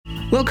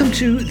Welcome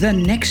to The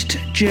Next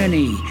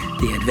Journey,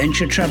 the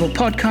adventure travel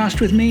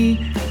podcast with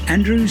me,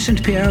 Andrew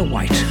St. Pierre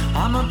White.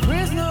 I'm a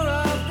prisoner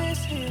of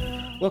this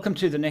hill. Welcome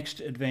to The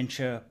Next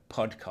Adventure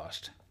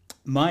podcast.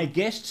 My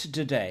guest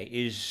today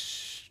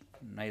is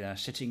neither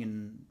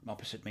sitting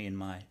opposite me in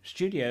my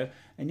studio,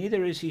 and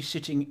neither is he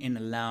sitting in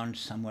a lounge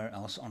somewhere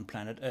else on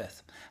planet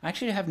Earth. I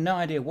actually have no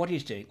idea what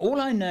he's doing.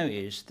 All I know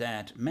is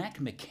that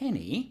Mac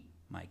Mackenney,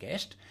 my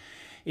guest,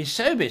 is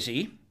so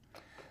busy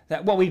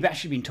that, well, we've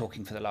actually been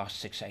talking for the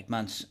last 6-8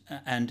 months,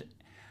 and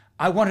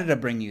I wanted to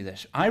bring you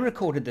this. I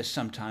recorded this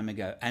some time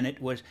ago, and it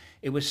was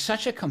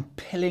such a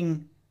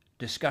compelling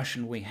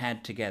discussion we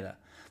had together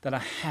that I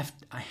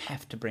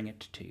have to bring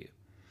it to you.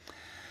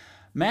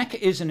 Mac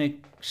is an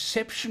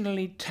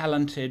exceptionally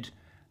talented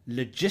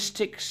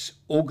logistics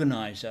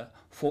organizer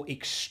for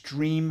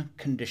extreme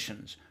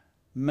conditions,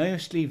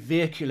 mostly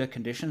vehicular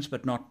conditions,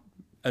 but not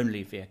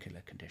only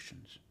vehicular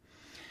conditions.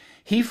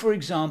 He, for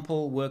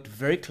example, worked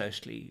very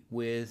closely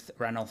with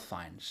Ranulph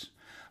Fiennes.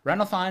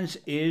 Ranulph Fiennes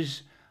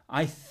is,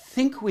 I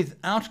think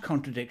without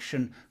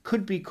contradiction,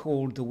 could be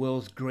called the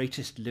world's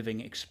greatest living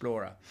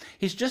explorer.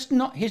 He's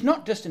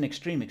not just an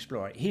extreme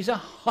explorer, he's a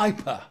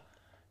hyper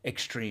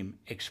extreme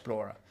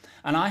explorer.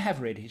 And I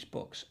have read his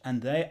books,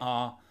 and they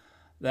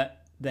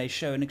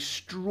show an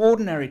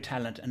extraordinary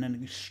talent and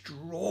an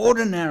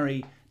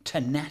extraordinary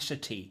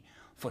tenacity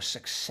for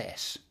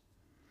success.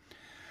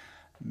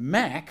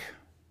 Mac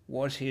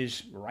was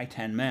his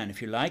right-hand man,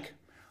 if you like,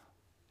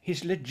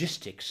 his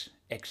logistics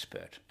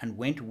expert, and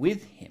went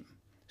with him,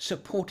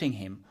 supporting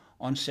him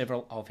on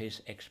several of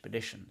his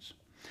expeditions.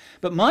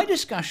 But my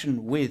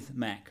discussion with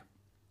Mac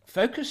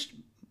focused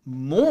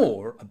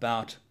more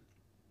about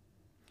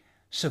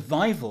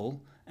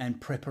survival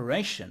and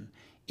preparation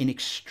in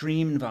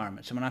extreme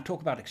environments. And when I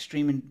talk about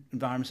extreme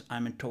environments,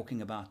 I'm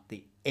talking about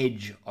the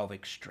edge of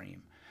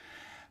extreme.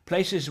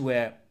 Places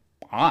where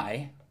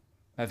I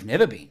have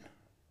never been,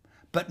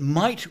 but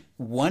might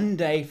one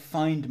day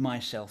find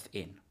myself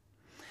in.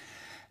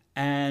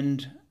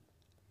 And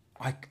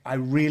I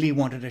really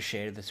wanted to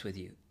share this with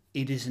you.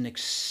 It is an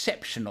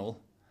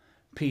exceptional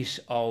piece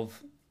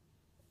of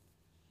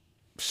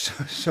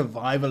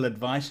survival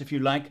advice, if you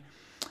like,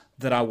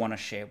 that I want to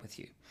share with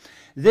you.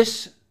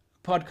 This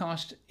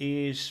podcast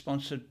is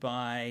sponsored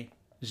by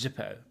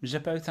Zippo.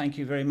 Zippo, thank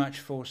you very much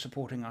for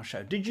supporting our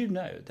show. Did you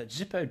know that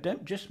Zippo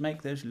don't just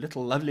make those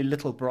lovely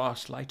little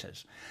brass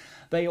lighters?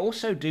 They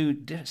also do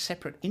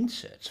separate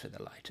inserts for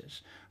the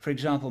lighters. For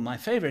example, my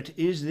favorite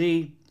is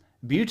the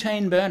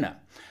butane burner.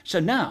 So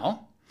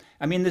now,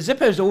 the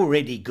Zippo's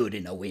already good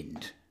in a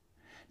wind.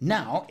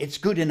 Now it's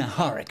good in a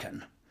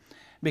hurricane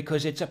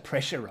because it's a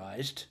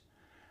pressurized,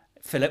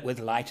 fill it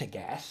with lighter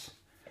gas,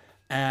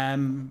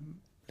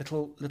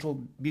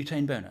 little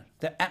butane burner.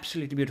 They're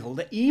absolutely beautiful.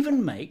 They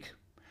even make,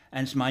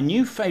 and it's my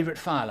new favorite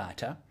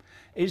firelighter,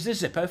 is the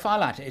Zippo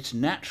firelighter. It's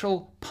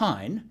natural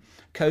pine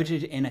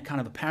coated in a kind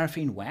of a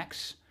paraffin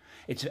wax.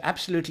 It's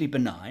absolutely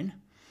benign,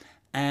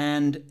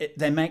 and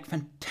they make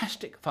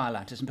fantastic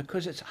firelighters. And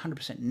because it's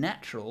 100%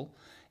 natural,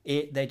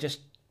 they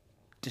just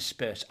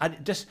disperse.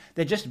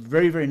 They're just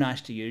very, very nice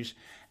to use,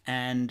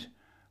 and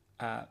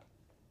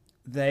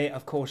they,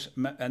 of course,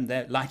 and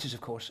their lighters,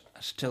 of course,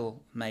 are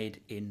still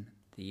made in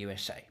the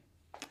USA.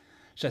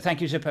 So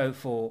thank you, Zippo,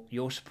 for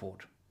your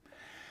support.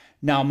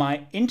 Now,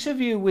 my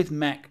interview with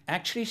Mac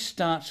actually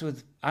starts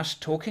with us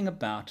talking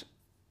about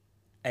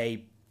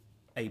a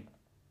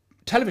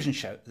television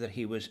show that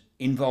he was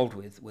involved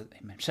with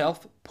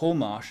himself, Paul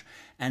Marsh,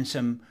 and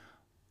some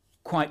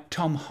quite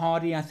Tom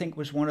Hardy, I think,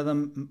 was one of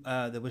them.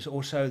 There was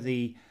also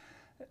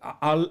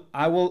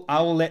I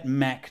will let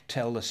Mac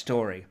tell the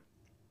story.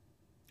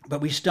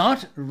 But we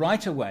start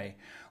right away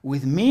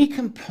with me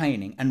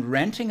complaining and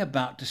ranting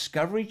about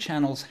Discovery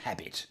Channel's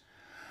habit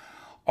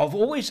of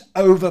always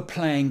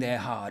overplaying their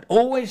hard,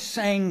 always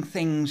saying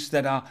things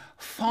that are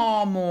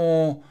far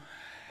more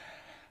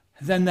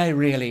than they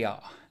really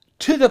are,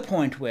 to the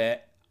point where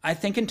I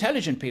think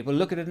intelligent people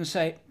look at it and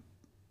say,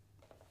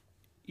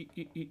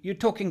 you're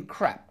talking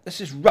crap.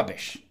 This is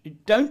rubbish.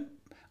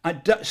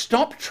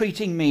 Stop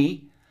treating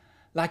me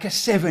like a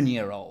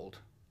 7-year-old.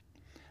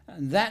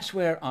 And that's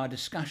where our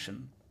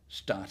discussion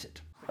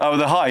started. Oh,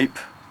 the hype.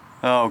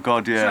 Oh,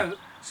 God, yeah.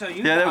 So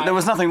you guys, there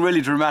was nothing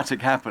really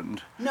dramatic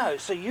happened. No,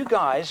 so you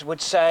guys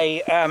would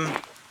say,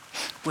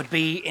 would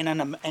be in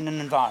an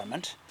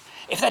environment,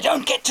 if they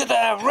don't get to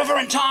the river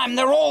in time,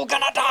 they're all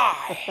gonna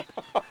die.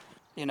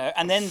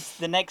 And then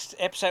the next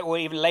episode, or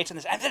even later in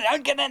this, if they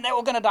don't get in, they're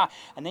all gonna die.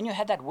 And then you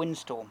had that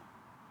windstorm.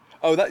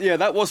 Oh,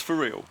 that was for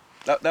real.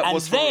 That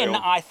was for real. And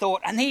then I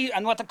thought,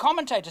 and what the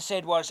commentator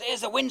said was,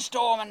 here's a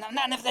windstorm,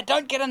 and if they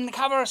don't get in the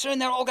cover soon,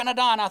 they're all gonna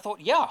die. And I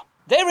thought, yeah,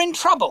 they're in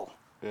trouble.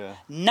 Yeah.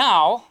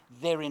 Now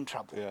they're in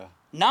trouble. Yeah.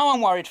 Now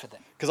I'm worried for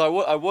them. Because I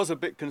was a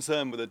bit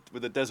concerned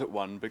with the desert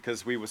one,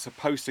 because we were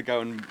supposed to go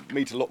and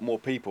meet a lot more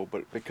people,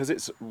 but because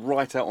it's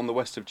right out on the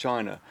west of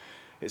China,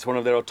 it's one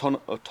of their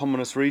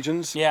autonomous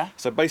regions. Yeah.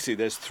 So basically,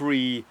 there's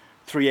three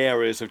three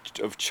areas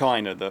of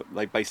China that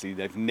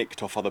they've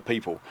nicked off other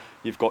people.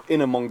 You've got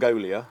Inner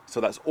Mongolia, so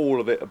that's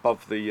all of it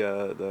above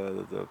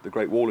the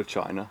Great Wall of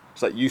China.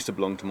 So that used to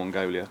belong to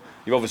Mongolia.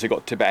 You've obviously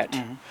got Tibet,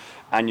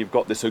 and you've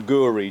got this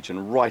Uyghur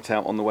region right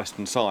out on the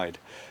western side.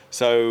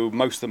 So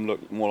most of them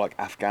look more like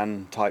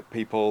Afghan type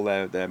people.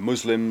 They're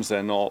Muslims.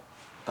 They're not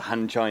the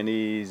Han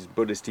Chinese,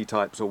 Buddhist-y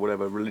types or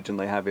whatever religion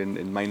they have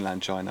in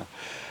mainland China.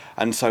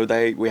 And so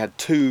we had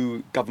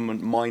two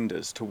government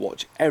minders to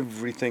watch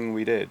everything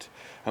we did.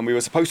 And we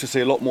were supposed to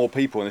see a lot more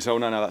people, and they said, oh,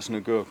 no, that's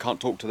an Uyghur,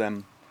 can't talk to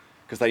them,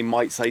 because they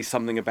might say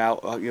something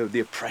about the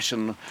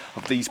oppression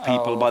of these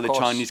people by the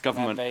Chinese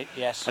government.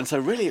 Yes. And so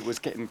really it was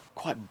getting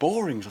quite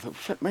boring. So I thought,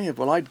 flip me,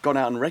 well, I'd gone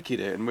out and recce'd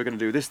it, and we're going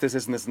to do this, this,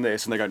 this, and this, and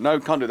this. And they go, no,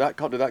 can't do that,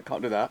 can't do that,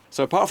 can't do that.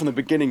 So apart from the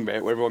beginning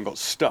bit where everyone got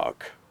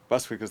stuck,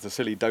 that's because the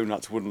silly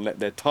donuts wouldn't let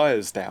their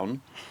tyres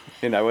down,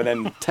 and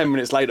then 10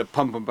 minutes later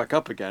pump them back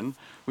up again.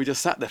 We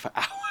just sat there for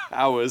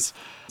hours.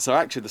 So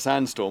actually the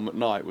sandstorm at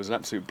night was an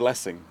absolute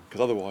blessing, because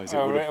otherwise it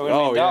would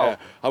have...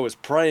 I was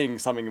praying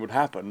something would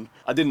happen.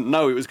 I didn't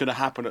know it was going to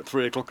happen at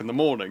 3 o'clock in the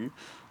morning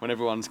when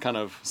everyone's kind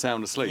of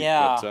sound asleep.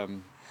 Yeah.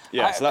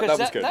 But, so that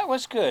was good. That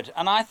was good.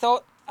 And I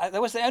thought...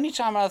 that was the only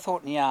time I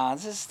thought,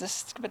 this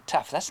is a bit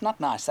tough. That's not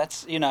nice.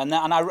 That's and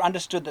I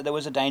understood that there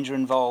was a danger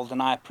involved,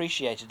 and I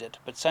appreciated it.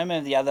 But so many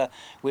of the other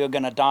 "we are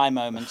going to die"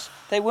 moments,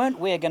 they weren't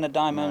 "we're going to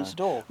die" moments at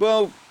all.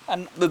 Well,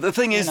 and the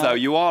thing is, though,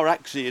 you are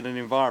actually in an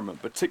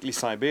environment, particularly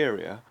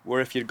Siberia, where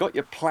if you'd got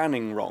your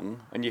planning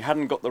wrong and you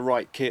hadn't got the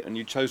right kit and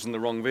you'd chosen the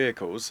wrong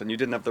vehicles and you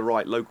didn't have the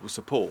right local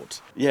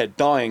support,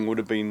 dying would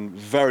have been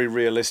very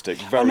realistic,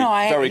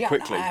 very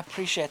quickly. No, I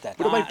appreciate that.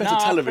 Would have made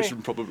better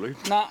television, probably.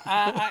 No,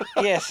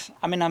 yes.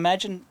 I mean,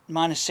 imagine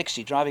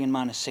 -60, driving in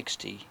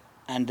 -60,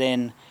 and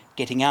then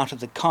getting out of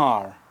the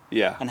car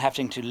and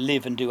having to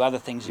live and do other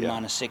things in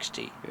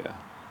 -60. Yeah.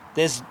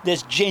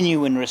 There's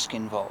genuine risk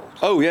involved.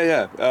 Oh,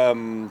 yeah.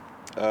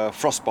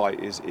 Frostbite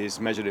is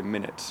measured in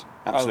minutes.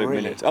 Absolute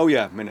minutes. Oh,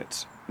 yeah,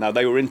 minutes. Now,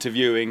 they were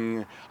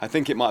interviewing, I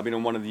think it might have been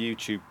on one of the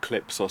YouTube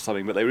clips or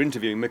something, but they were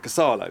interviewing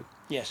Mikasalo.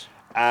 Yes.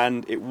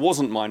 And it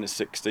wasn't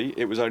 -60,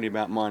 it was only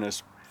about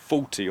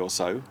 -40 or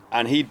so.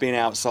 And he'd been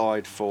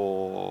outside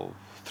for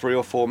 3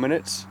 or 4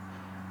 minutes,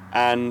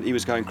 and he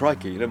was going,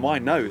 crikey, my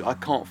nose, I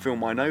can't feel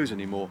my nose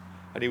anymore.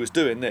 And he was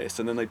doing this,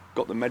 and then they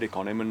got the medic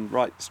on him and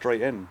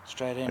straight in.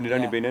 And he'd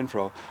only been in for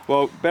a while.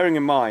 Well, bearing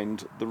in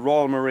mind, the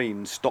Royal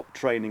Marines stopped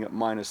training at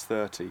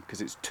 -30 because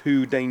it's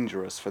too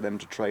dangerous for them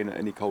to train at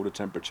any colder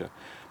temperature,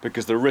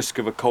 because the risk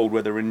of a cold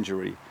weather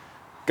injury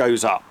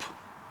goes up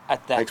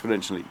at that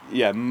exponentially.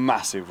 Yeah,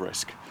 massive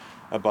risk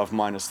above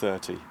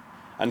 -30.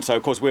 And so,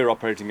 of course, we're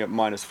operating at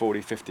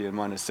 -40, 50 and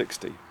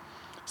 -60.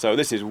 So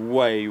this is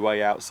way,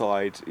 way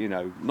outside,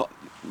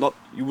 not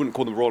you wouldn't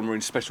call them Royal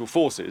Marine Special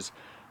Forces,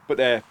 but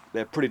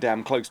they're pretty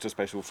damn close to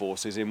Special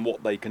Forces in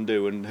what they can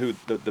do and who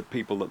the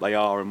people that they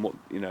are and what,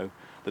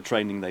 the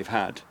training they've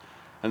had.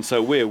 And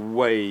so we're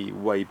way,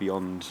 way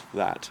beyond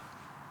that,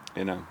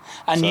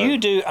 And so,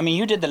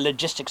 you did the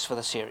logistics for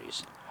the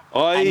series.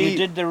 And you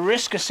did the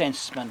risk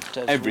assessment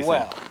as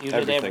well. You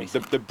did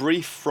everything. The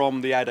brief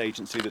from the ad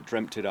agency that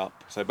dreamt it up.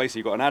 So basically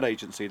you've got an ad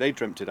agency, they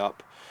dreamt it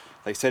up.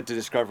 They said to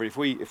Discovery,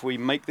 if we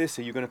make this,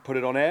 are you going to put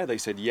it on air? They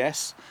said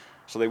yes.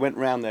 So they went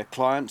round their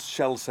clients.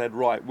 Shell said,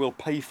 right, we'll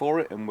pay for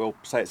it and we'll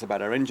say it's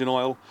about our engine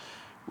oil.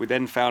 They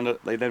then found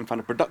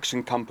a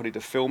production company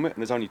to film it,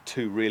 and there's only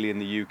two really in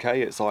the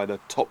UK. It's either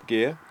Top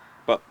Gear,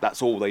 but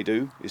that's all they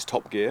do is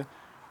Top Gear,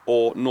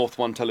 or North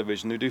One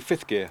Television, who do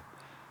Fifth Gear.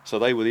 So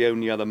they were the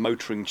only other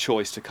motoring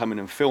choice to come in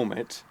and film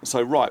it.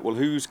 So right, well,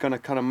 who's going to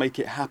kind of make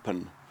it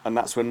happen? And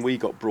that's when we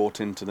got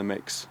brought into the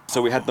mix.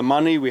 So we had the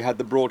money, we had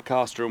the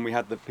broadcaster, and we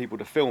had the people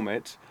to film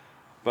it.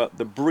 But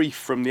the brief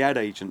from the ad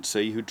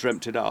agency who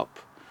dreamt it up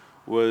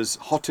was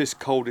hottest,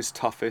 coldest,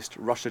 toughest,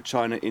 Russia,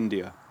 China,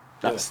 India.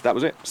 That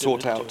was it.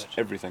 Sort out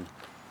everything.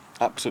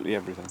 Absolutely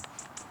everything.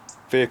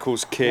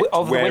 Vehicles, kit,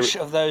 which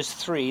of those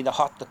three, the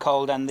hot, the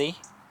cold, and the...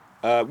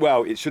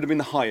 well, it should have been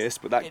the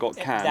highest, but that got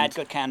canned. That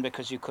got canned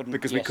because you couldn't.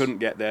 Because we couldn't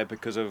get there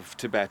because of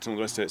Tibet and all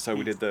the rest of it. So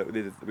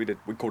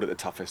we called it the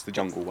toughest, the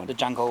jungle one. The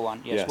jungle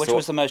one, yes. Which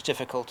was the most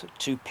difficult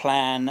to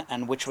plan,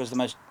 and which was the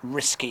most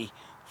risky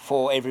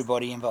for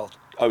everybody involved?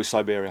 Oh,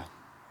 Siberia.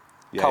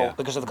 Cold,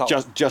 because of the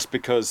cold. Just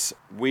because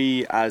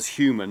we as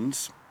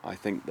humans, I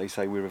think they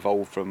say we're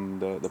evolved from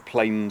the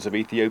plains of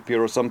Ethiopia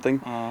or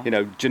something.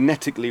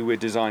 Genetically we're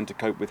designed to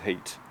cope with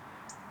heat.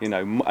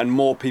 And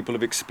more people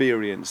have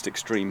experienced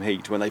extreme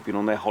heat when they've been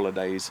on their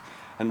holidays,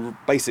 and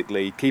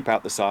basically keep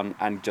out the sun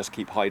and just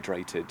keep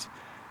hydrated.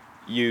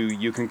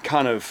 You can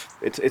kind of,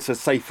 it's a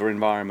safer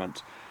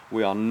environment.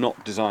 We are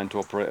not designed to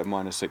operate at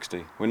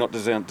 -60. We're not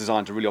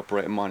designed to really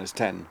operate at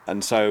 -10.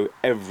 And so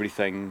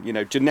everything,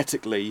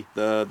 genetically,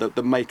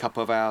 the makeup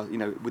of our,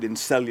 within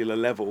cellular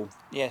level,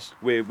 yes,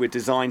 we're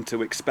designed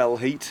to expel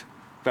heat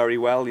very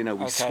well.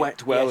 We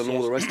sweat well, and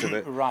all the rest of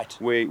it. Right.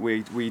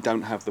 We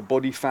don't have the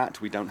body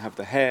fat, we don't have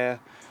the hair,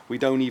 we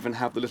don't even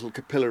have the little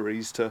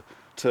capillaries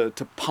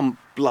to pump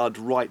blood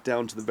right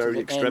down to the very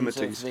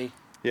extremities.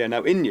 Yeah,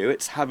 now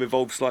Inuits have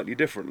evolved slightly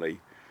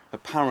differently.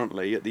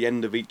 apparently at the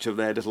end of each of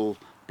their little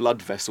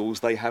blood vessels,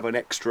 they have an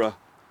extra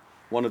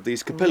one of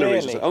these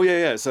capillaries. Really? Oh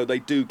yeah. So they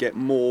do get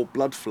more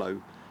blood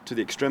flow to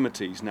the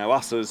extremities. Now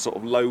us as sort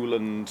of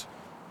lowland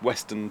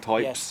Western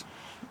types,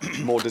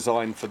 more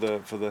designed for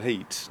the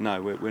heat.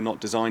 No, we're not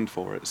designed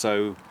for it.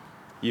 So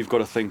you've got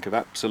to think of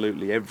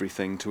absolutely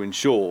everything to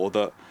ensure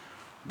that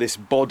this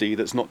body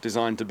that's not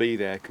designed to be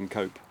there can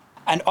cope.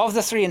 And of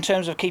the three, in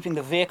terms of keeping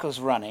the vehicles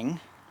running,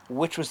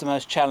 which was the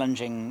most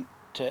challenging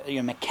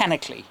to,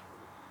 mechanically?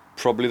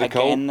 Probably the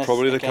Again, cold.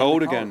 Probably the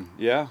cold the cold. again.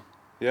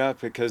 Yeah,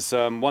 because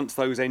once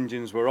those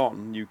engines were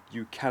on,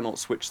 you cannot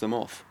switch them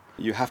off.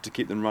 You have to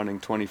keep them running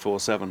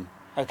 24/7.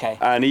 Okay.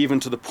 And even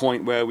to the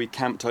point where we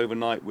camped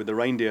overnight with the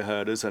reindeer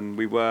herders, and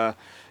we were,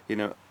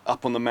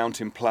 up on the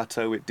mountain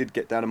plateau. It did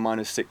get down to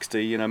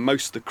 -60.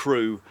 Most of the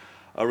crew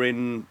are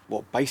in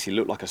what basically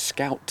looked like a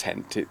scout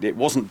tent. It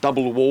wasn't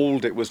double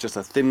walled. It was just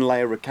a thin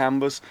layer of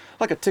canvas,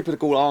 like a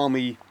typical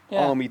army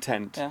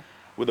tent. Yeah.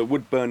 With a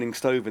wood-burning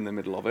stove in the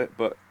middle of it.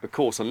 But, of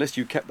course, unless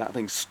you kept that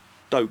thing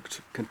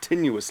stoked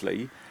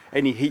continuously,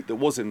 any heat that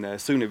was in there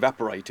soon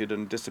evaporated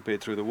and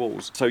disappeared through the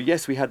walls. So,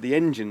 yes, we had the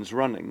engines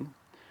running,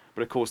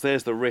 but, of course,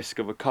 there's the risk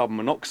of a carbon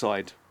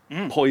monoxide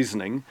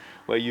poisoning,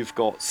 where you've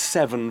got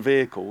 7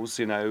 vehicles,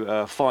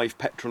 5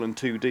 petrol and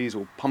 2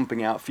 diesel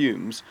pumping out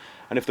fumes,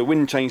 and if the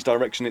wind changed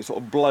direction, it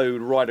sort of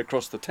blowed right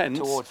across the tent.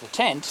 Towards the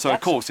tent. So, of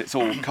course, it's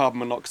all carbon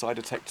monoxide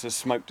detectors,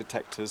 smoke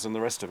detectors, and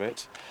the rest of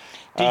it.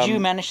 Did you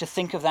manage to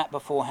think of that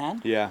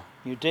beforehand? Yeah.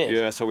 You did?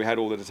 Yeah, so we had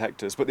all the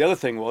detectors. But the other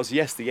thing was,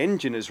 yes, the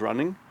engine is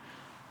running.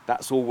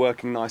 That's all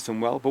working nice and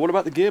well. But what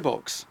about the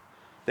gearbox?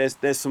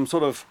 There's some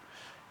sort of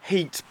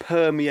heat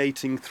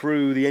permeating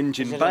through the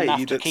engine bay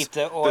keep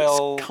the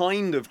oil... that's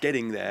kind of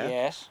getting there.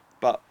 Yes.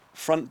 But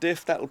front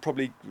diff, that'll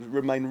probably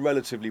remain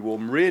relatively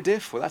warm. Rear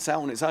diff, well, that's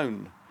out on its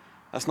own.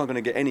 That's not going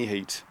to get any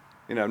heat.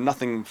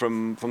 Nothing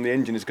from the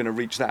engine is going to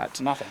reach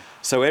that. Nothing.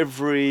 So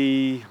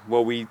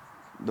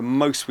the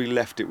most we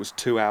left it was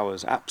 2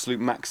 hours, absolute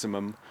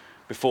maximum,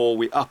 before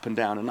we up and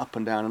down and up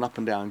and down and up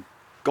and down.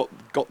 Got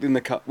in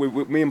the car.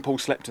 Me and Paul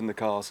slept in the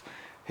cars.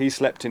 He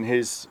slept in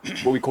his,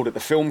 what we called it, the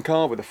film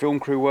car, where the film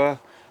crew were,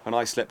 and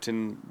I slept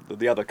in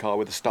the other car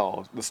where the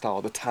stars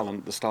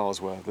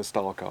were, the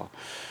star car.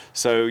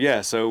 So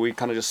we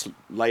kind of just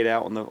laid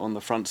out on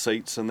the front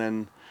seats, and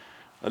then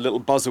a little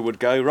buzzer would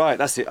go, right,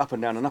 that's it, up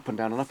and down and up and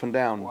down and up and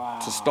down. Wow.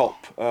 To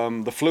stop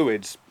the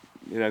fluids,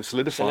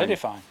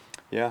 solidifying.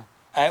 Yeah.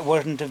 It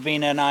wouldn't have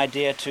been an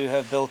idea to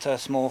have built a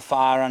small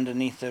fire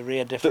underneath the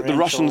rear differentials. The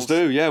Russians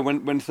do, yeah.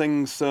 When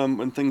things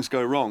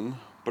go wrong,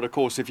 but of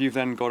course, if you've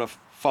then got a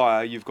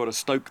fire, you've got to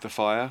stoke the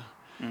fire.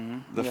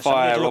 Mm-hmm. The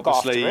fire,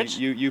 obviously,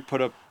 you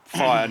put a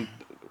fire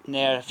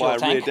near a fuel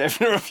tank.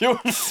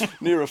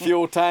 Near a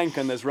fuel tank,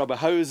 and there's rubber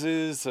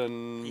hoses,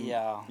 and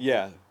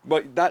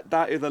But that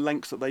are the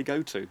lengths that they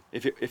go to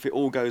if it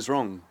all goes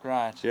wrong.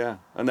 Right. Yeah,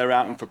 and they're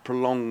out for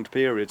prolonged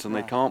periods, and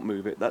they can't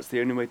move it. That's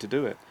the only way to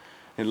do it.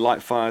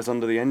 Light fires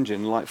under the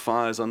engine, light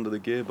fires under the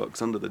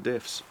gearbox, under the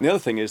diffs. The other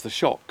thing is the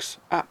shocks,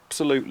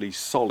 absolutely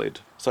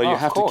solid. So you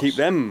have to keep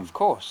them. Of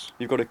course.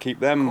 You've got to keep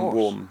them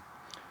warm.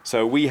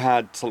 So we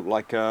had sort of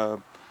like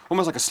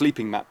almost like a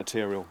sleeping mat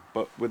material,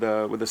 but with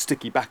a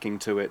sticky backing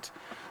to it.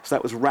 So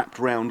that was wrapped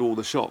around all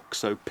the shocks.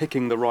 So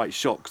picking the right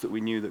shocks that we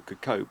knew that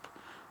could cope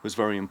was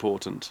very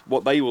important.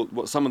 What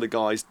some of the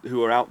guys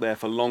who are out there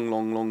for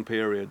long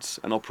periods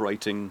and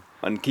operating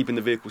and keeping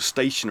the vehicle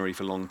stationary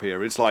for long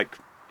periods, like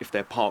if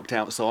they're parked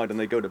outside and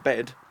they go to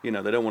bed, they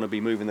don't want to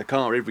be moving the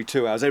car every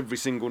 2 hours, every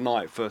single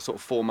night for sort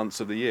of 4 months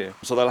of the year.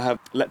 So they'll have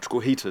electrical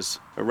heaters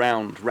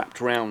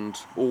wrapped around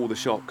all the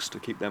shocks to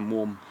keep them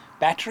warm.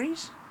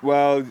 Batteries?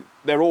 Well,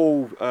 they're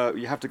all,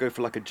 you have to go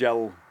for like a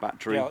gel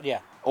battery. Yeah.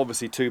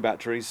 Obviously 2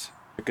 batteries,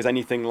 because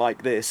anything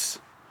like this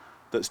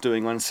that's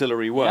doing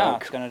ancillary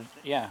work. You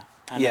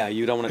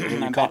don't want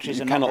to,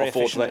 you cannot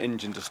afford for that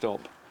engine to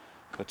stop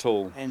at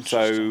all.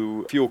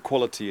 So fuel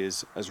quality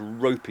is as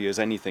ropey as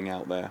anything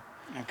out there.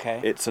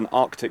 Okay. It's an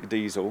Arctic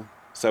diesel,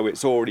 so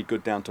it's already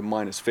good down to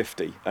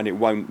 -50, and it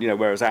won't,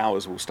 whereas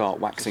ours will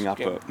start waxing up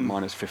at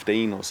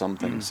 -15 or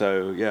something.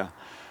 So yeah,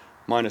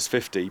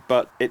 -50,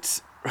 but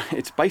it's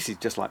basically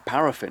just like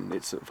paraffin.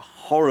 It's of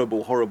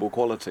horrible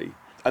quality,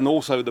 and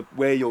also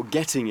where you're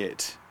getting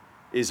it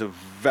is a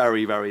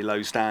very, very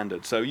low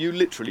standard. So you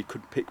literally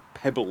could pick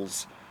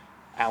pebbles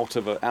out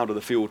of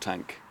the fuel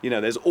tank.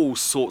 There's all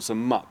sorts of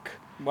muck.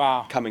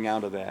 Wow. Coming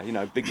out of there,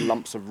 big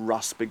lumps of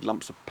rust, big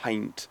lumps of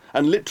paint.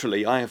 And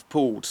literally, I have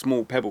pulled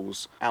small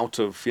pebbles out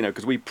of,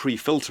 because we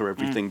pre-filter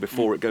everything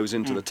before it goes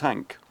into the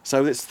tank.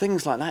 So it's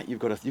things like that you've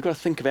got to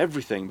think of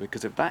everything,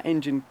 because if that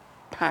engine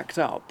packed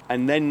up,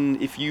 and then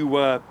if you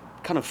were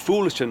kind of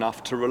foolish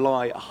enough to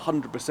rely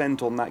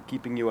 100% on that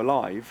keeping you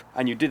alive,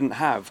 and you didn't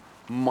have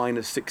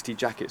 -60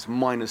 jackets,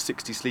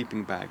 -60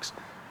 sleeping bags,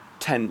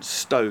 tents,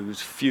 stoves,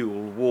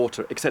 fuel,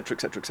 water,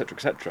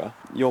 etc.,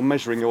 you're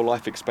measuring your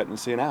life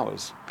expectancy in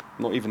hours,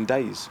 not even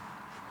days.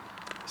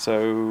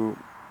 So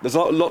There's a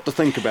lot to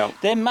think about.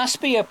 There must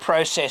be a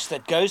process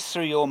that goes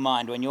through your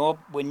mind when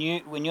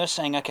you're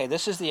saying, okay,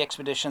 this is the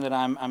expedition that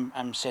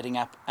I'm setting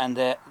up, and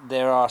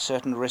there are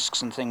certain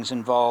risks and things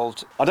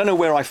involved. I don't know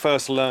where I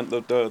first learnt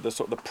the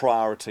sort of the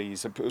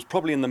priorities. It was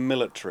probably in the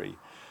military,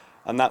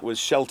 and that was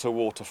shelter,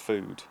 water,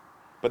 food.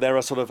 But there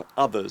are sort of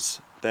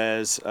others.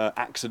 There's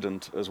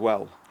accident as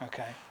well.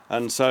 Okay.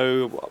 And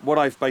so what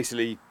I've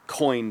basically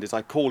coined is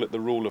I call it the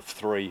rule of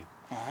 3.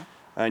 Uh-huh.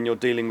 And you're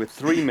dealing with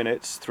 3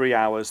 minutes, 3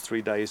 hours,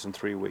 3 days, and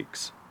 3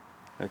 weeks.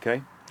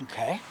 Okay?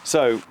 Okay.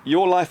 So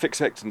your life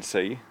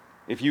expectancy,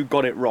 if you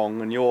got it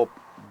wrong and you're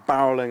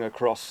barreling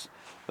across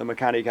the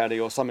Mackenney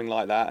or something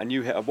like that, and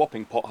you hit a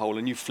whopping pothole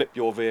and you flip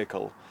your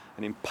vehicle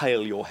and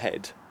impale your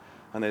head,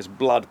 and there's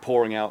blood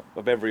pouring out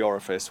of every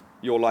orifice,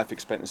 your life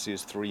expectancy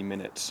is 3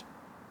 minutes.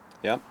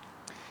 Yeah?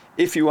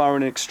 If you are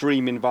in an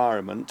extreme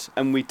environment,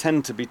 and we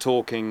tend to be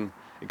talking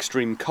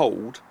extreme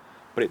cold,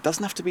 but it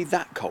doesn't have to be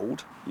that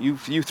cold. You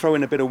throw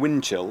in a bit of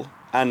wind chill,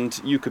 and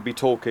you could be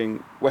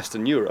talking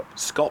Western Europe,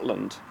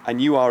 Scotland,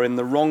 and you are in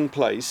the wrong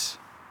place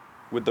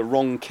with the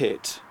wrong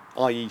kit,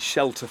 i.e.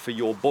 shelter for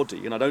your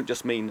body. And I don't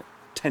just mean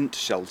tent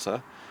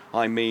shelter,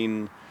 I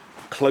mean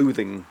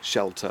clothing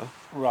shelter.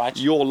 Right.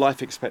 Your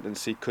life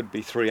expectancy could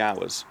be 3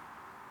 hours.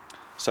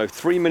 So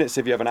 3 minutes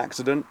if you have an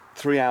accident,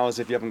 3 hours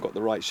if you haven't got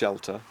the right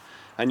shelter.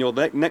 And your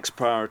next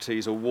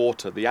priorities are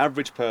water. The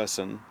average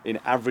person in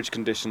average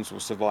conditions will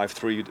survive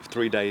 3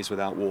 days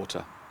without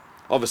water.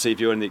 Obviously, if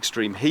you're in the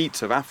extreme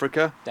heat of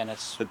Africa, then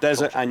it's the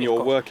desert, and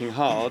you're working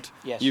hard,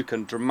 yes. You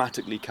can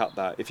dramatically cut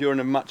that. If you're in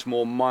a much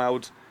more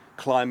mild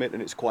climate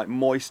and it's quite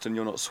moist and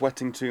you're not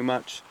sweating too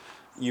much,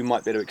 you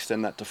might be able to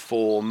extend that to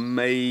 4,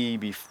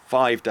 maybe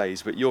 5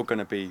 days. But you're going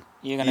to be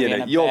you're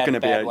going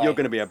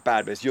to be a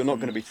bad bit. You're not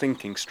going to be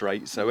thinking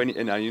straight, so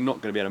you're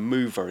not going to be able to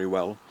move very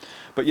well.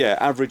 But yeah,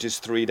 average is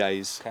 3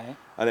 days. Okay.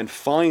 And then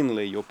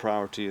finally, your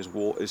priority is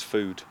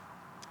food.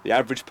 The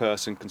average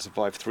person can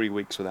survive 3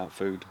 weeks without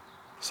food.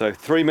 So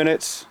 3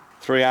 minutes,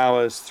 3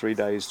 hours, 3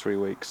 days, 3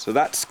 weeks. So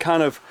that's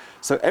kind of,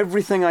 so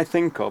everything I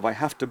think of, I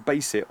have to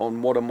base it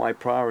on what are my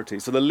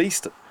priorities. So the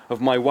least of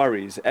my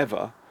worries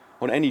ever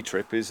on any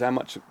trip is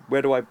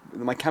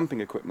my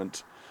camping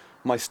equipment,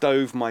 my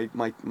stove,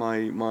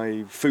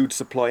 my food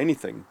supply,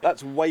 anything.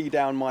 That's way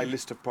down my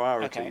list of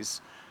priorities.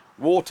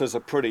 Okay. Water's a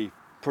pretty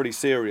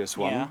serious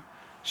one. Yeah.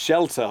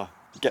 Shelter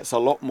gets a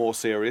lot more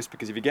serious,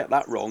 because if you get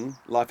that wrong,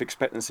 life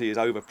expectancy is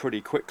over pretty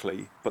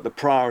quickly. But the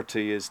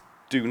priority is,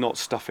 do not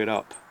stuff it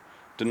up.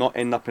 Do not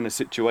end up in a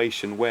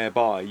situation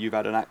whereby you've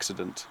had an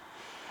accident.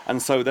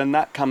 And so then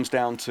that comes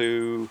down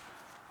to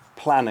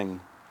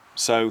planning.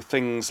 So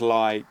things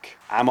like,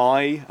 am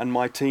I and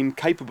my team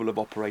capable of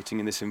operating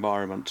in this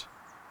environment?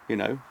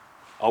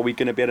 Are we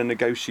going to be able to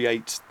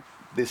negotiate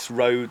this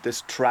road,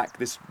 this track,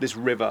 this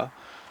river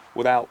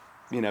without,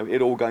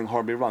 it all going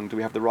horribly wrong? Do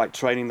we have the right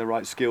training, the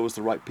right skills,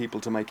 the right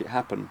people to make it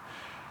happen?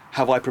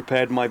 Have I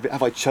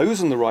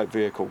chosen the right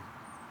vehicle?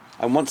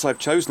 And once I've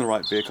chosen the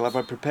right vehicle, have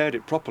I prepared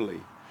it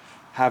properly?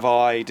 Have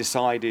I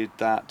decided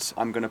that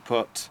I'm going to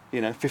put,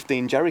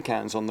 15 jerry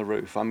cans on the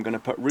roof? I'm going to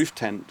put roof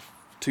tent,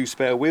 2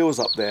 spare wheels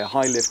up there,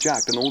 high lift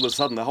jacked, and all of a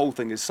sudden the whole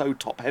thing is so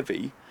top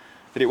heavy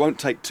that it won't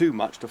take too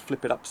much to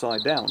flip it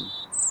upside down.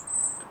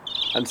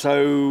 And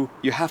so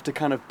you have to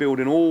kind of build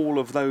in all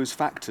of those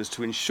factors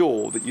to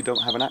ensure that you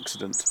don't have an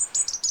accident.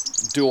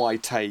 Do I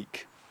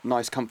take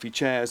nice comfy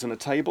chairs and a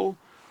table?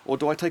 Or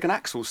do I take an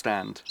axle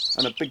stand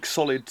and a big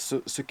solid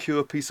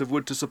secure piece of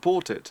wood to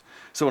support it?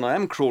 So when I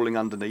am crawling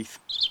underneath,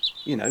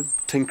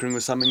 tinkering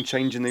with something,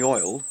 changing the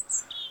oil,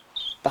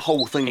 the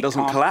whole thing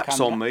doesn't collapse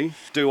on me.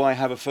 Do I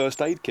have a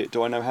first aid kit?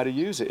 Do I know how to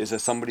use it? Is there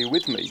somebody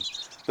with me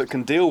that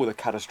can deal with a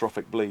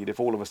catastrophic bleed if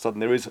all of a sudden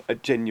there is a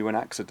genuine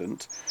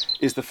accident?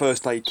 Is the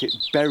first aid kit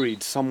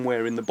buried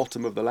somewhere in the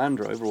bottom of the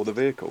Land Rover or the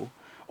vehicle?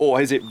 Or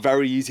is it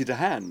very easy to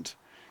hand?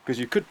 Because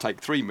you could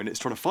take 3 minutes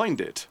trying to find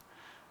it.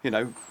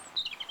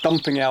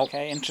 Dumping out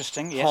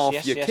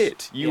half your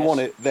kit. You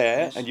want it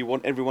there, and you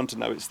want everyone to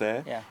know it's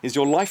there. Yeah. Is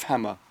your life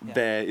hammer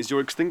there? Is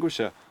your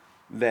extinguisher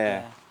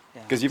there?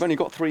 Because you've only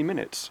got 3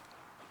 minutes.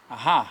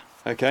 Aha.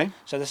 Okay.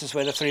 So this is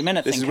where the 3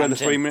 minute thing comes in. This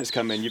is where the 3 minutes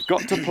come in. You've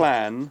got to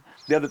plan.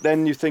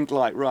 Then you think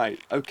right,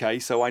 okay,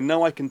 so I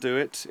know I can do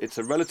it. It's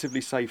a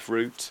relatively safe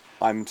route.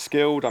 I'm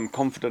skilled, I'm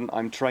confident,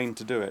 I'm trained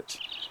to do it.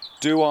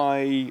 Do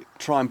I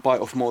try and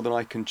bite off more than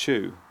I can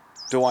chew?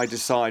 Do I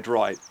decide,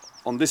 right,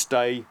 on this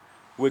day,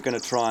 we're going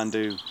to try and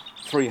do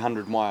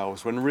 300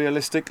 miles, when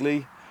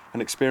realistically,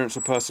 an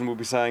experienced person will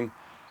be saying,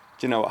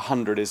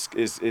 100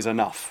 is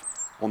enough.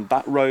 On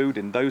that road,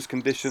 in those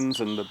conditions,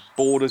 and the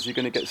borders you're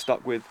going to get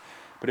stuck with.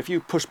 But if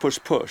you push,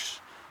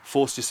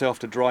 force yourself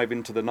to drive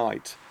into the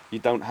night, you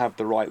don't have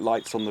the right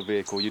lights on the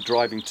vehicle, you're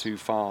driving too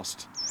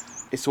fast.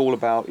 It's all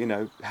about,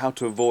 how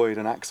to avoid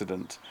an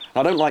accident.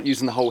 And I don't like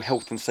using the whole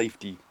health and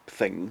safety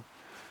thing.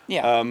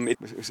 Yeah.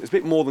 It's a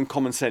bit more than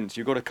common sense.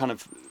 You've got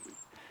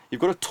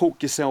to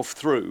talk yourself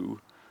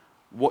through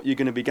what you're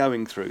going to be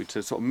going through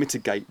to sort of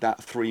mitigate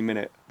that 3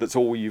 minute. That's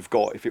all you've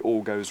got if it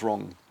all goes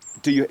wrong.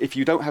 If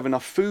you don't have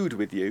enough food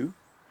with you,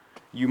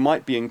 you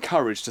might be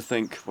encouraged to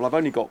think, well, I've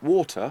only got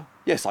water.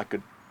 Yes, I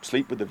could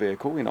sleep with the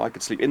vehicle, I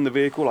could sleep in the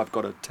vehicle, I've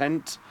got a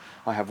tent,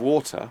 I have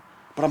water,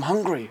 but I'm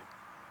hungry.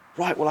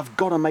 Right, well, I've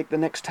got to make the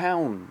next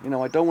town.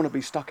 I don't want to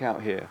be stuck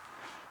out here.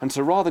 And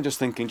so rather than just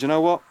thinking, do you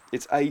know what,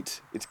 it's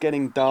 8, it's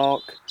getting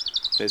dark,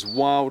 there's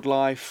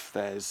wildlife,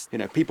 there's,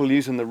 people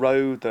using the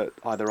road that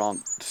either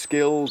aren't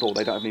skilled or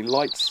they don't have any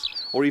lights,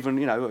 or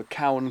even, a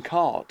cow and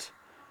cart.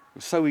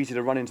 It's so easy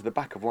to run into the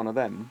back of one of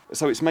them.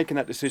 So it's making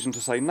that decision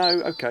to say,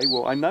 no, okay,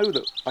 well, I know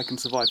that I can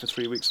survive for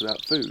 3 weeks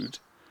without food.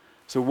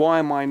 So why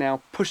am I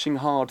now pushing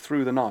hard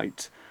through the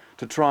night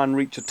to try and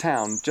reach a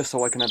town just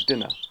so I can have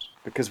dinner?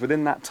 Because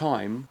within that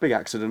time, big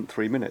accident,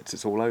 3 minutes,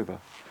 it's all over.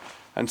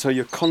 And so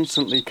you're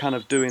constantly kind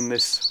of doing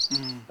this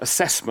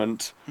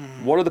assessment.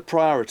 What are the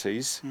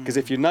priorities? Because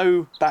if you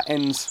know that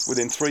ends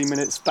within 3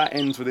 minutes, that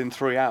ends within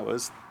 3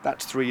 hours,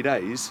 that's 3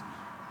 days,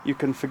 you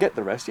can forget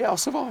the rest. Yeah, I'll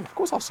survive. Of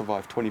course I'll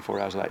survive 24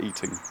 hours without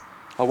eating.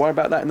 I'll worry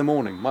about that in the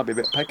morning. Might be a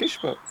bit peckish,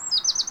 but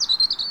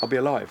I'll be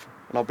alive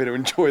and I'll be able to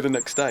enjoy the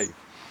next day.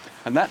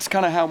 And that's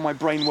kind of how my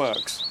brain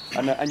works.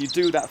 And you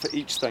do that for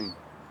each thing.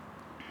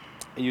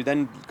 And you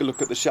then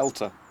look at the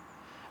shelter.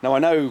 Now I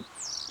know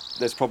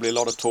there's probably a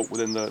lot of talk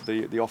within the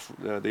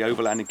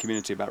overlanding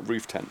community about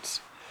roof tents.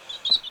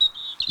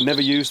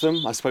 Never use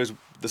them. I suppose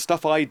the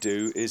stuff I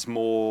do is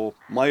more,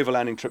 my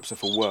overlanding trips are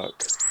for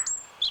work.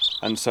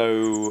 And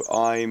so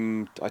I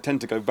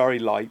tend to go very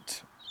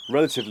light,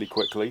 relatively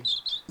quickly.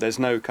 There's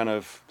no kind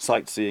of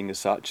sightseeing as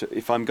such.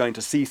 If I'm going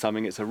to see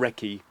something, it's a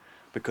recce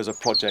because a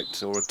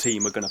project or a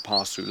team are going to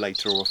pass through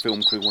later, or a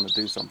film crew want to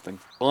do something.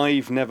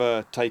 I've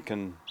never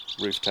taken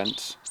roof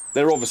tents.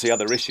 There are obviously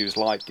other issues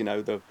like,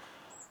 the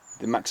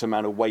max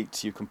amount of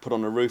weight you can put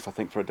on a roof, I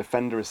think for a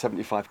Defender is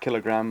 75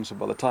 kilograms. So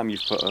by the time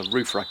you've put a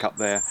roof rack up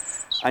there,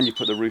 and you've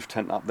put the roof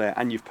tent up there,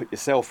 and you've put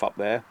yourself up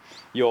there,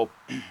 you're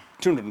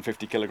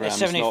 250 kilograms.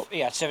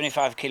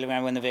 75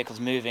 kilogram when the vehicle's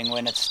moving.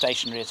 When it's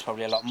stationary, it's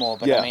probably a lot more.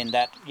 But yeah. I mean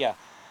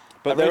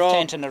But the roof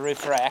tent and the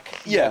roof rack.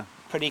 Yeah.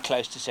 Pretty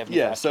close to 75.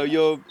 Yeah.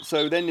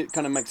 So then it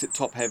kind of makes it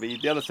top heavy.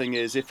 The other thing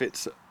is, if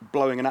it's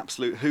blowing an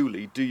absolute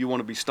hoolie, do you want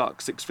to be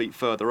stuck 6 feet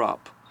further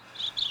up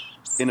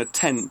in a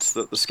tent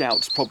that the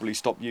scouts probably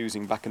stopped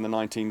using back in the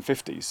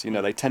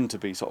 1950s? They tend to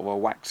be sort of a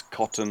waxed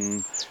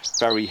cotton,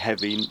 very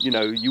heavy.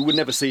 You would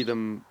never see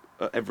them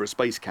at Everest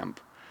Base Camp.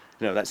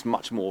 That's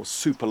much more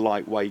super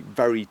lightweight,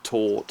 very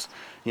taut,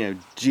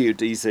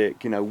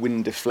 geodesic,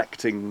 wind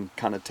deflecting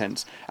kind of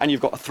tents. And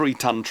you've got a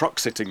 3-ton truck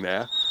sitting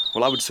there.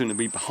 Well, I would sooner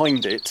be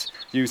behind it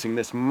using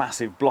this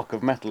massive block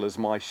of metal as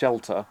my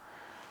shelter,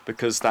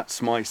 because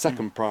that's my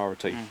second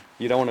priority.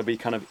 You don't want to be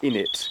kind of in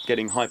it,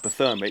 getting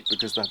hypothermic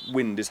because the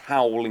wind is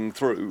howling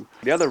through.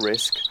 The other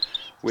risk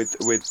with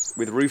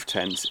roof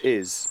tents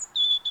is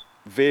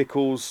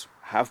vehicles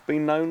have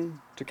been known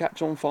to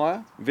catch on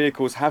fire.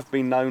 Vehicles have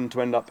been known to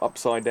end up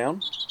upside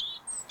down.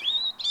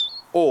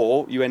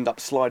 Or you end up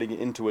sliding it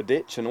into a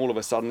ditch and all of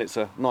a sudden it's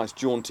a nice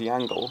jaunty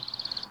angle.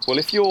 Well,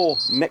 if your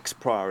next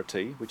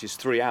priority, which is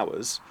 3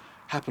 hours,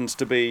 happens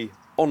to be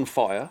on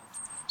fire,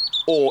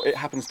 or it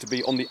happens to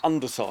be on the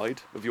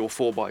underside of your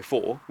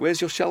 4x4,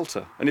 where's your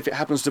shelter? And if it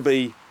happens to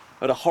be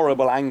at a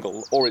horrible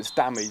angle, or it's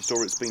damaged,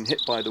 or it's been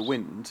hit by the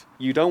wind,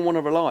 you don't want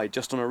to rely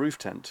just on a roof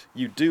tent.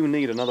 You do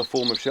need another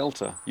form of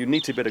shelter. You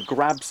need to be able to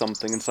grab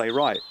something and say,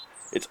 right,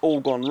 it's all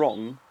gone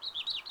wrong.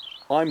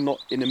 I'm not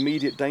in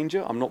immediate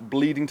danger. I'm not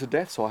bleeding to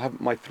death, so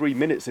my 3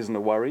 minutes isn't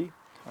a worry.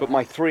 But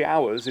my 3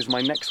 hours is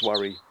my next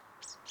worry.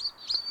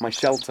 My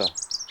shelter.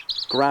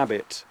 Grab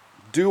it.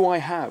 Do I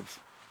have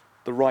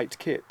the right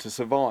kit to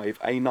survive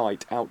a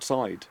night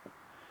outside?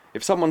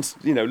 If someone's,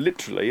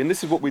 literally, and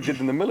this is what we did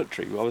in the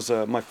military.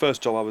 My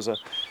first job, I was a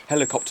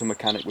helicopter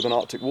mechanic with an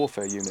Arctic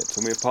warfare unit,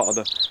 and we were part of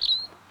the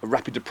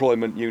rapid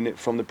deployment unit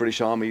from the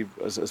British Army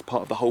as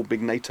part of the whole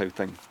big NATO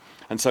thing.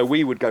 And so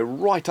we would go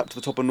right up to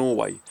the top of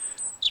Norway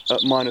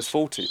at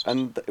 -40,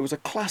 and it was a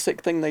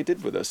classic thing they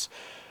did with us.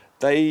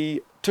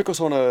 They took us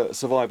on a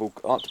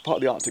part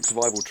of the Arctic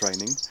survival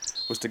training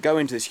was to go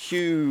into this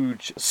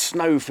huge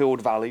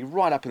snow-filled valley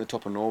right up in the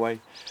top of Norway,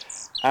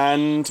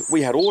 and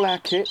we had all our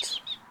kit,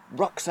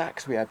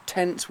 rucksacks, we had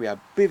tents, we had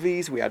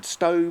bivvies, we had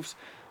stoves,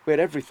 we had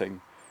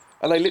everything.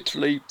 And they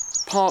literally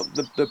parked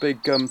the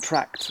big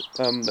tracked,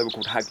 they were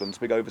called Haglands,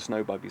 big over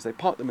snow buggies. They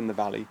parked them in the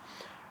valley,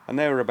 and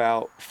there were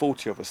about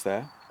 40 of us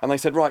there. And they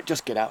said, right,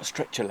 just get out,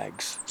 stretch your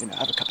legs,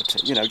 have a cup of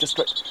tea, just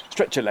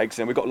stretch your legs,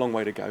 and we've got a long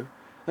way to go.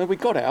 And we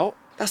got out,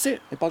 that's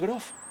it, they buggered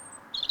off.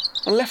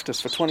 And left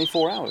us for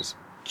 24 hours,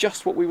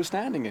 just what we were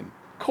standing in.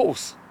 Of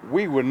course,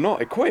 we were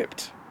not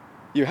equipped.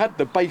 You had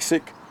the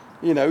basic,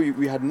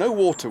 we had no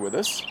water with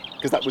us,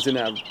 because that was in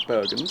our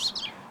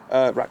Bergens,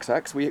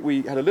 rucksacks.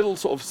 We had a little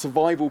sort of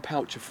survival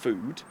pouch of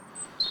food,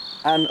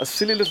 and a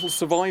silly little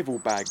survival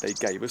bag they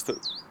gave us that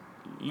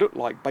looked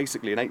like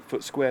basically an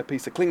 8-foot square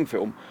piece of cling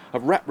film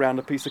wrapped round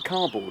a piece of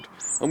cardboard.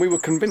 And we were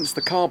convinced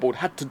the cardboard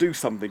had to do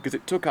something because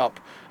it took up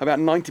about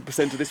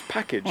 90% of this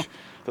package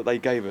that they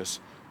gave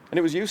us. And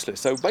it was useless.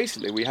 So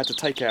basically we had to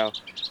take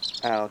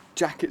our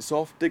jackets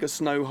off, dig a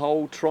snow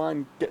hole, try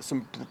and get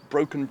some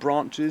broken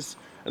branches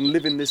and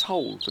live in this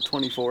hole for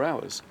 24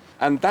 hours.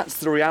 And that's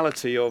the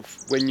reality of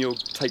when you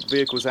take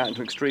vehicles out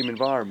into an extreme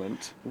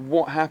environment.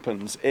 What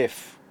happens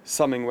if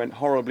something went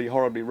horribly,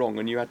 horribly wrong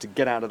and you had to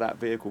get out of that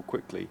vehicle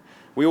quickly?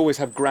 We always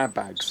have grab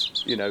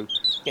bags, you know.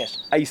 Yes.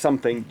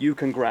 Something you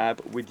can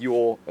grab with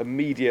your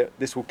immediate,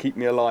 this will keep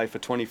me alive for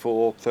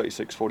 24,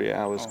 36, 48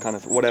 hours, kind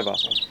of whatever.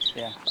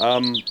 Yeah.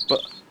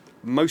 But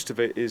most of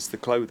it is the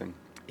clothing.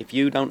 If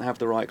you don't have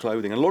the right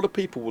clothing, a lot of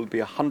people will be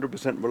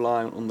 100%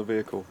 reliant on the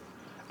vehicle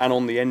and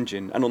on the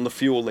engine and on the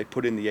fuel they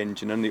put in the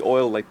engine and the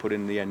oil they put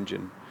in the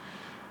engine.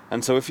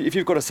 And so if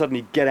you've got to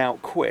suddenly get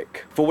out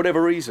quick, for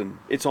whatever reason,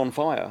 it's on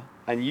fire,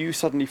 and you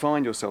suddenly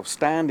find yourself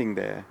standing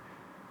there.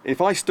 If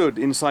I stood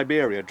in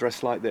Siberia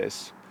dressed like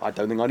this, I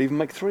don't think I'd even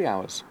make 3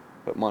 hours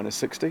at minus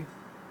 60.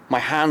 My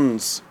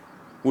hands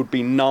would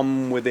be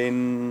numb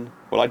within...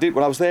 Well,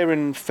 I was there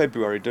in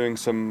February doing a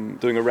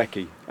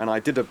recce, and I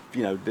did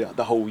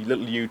the whole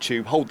little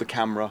YouTube, hold the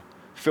camera,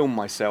 film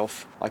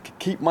myself. I could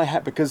keep my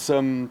hat because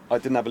I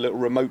didn't have a little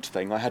remote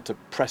thing. I had to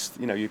press,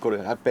 you've got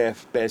to have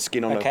bare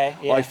skin on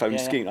iPhone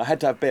skin. I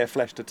had to have bare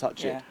flesh to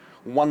touch it.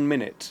 1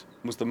 minute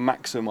was the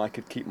maximum I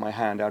could keep my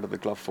hand out of the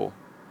glove for.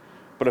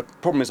 But the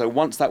problem is, though,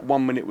 once that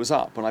 1 minute was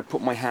up and I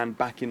put my hand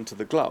back into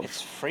the glove...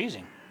 It's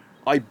freezing.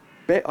 I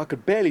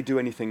could barely do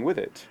anything with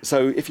it.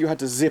 So if you had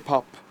to zip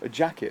up a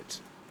jacket,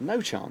 no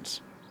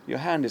chance. Your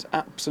hand is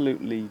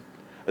absolutely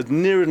as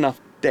near enough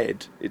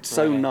dead. It's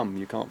so numb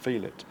you can't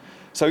feel it.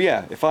 So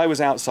yeah, if I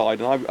was outside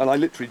and I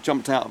literally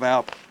jumped out of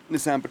our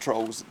Nissan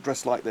Patrols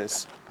dressed like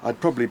this, I'd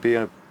probably be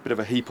a bit of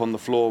a heap on the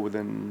floor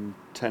within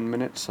 10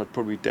 minutes. I'd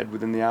probably be dead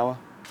within the hour.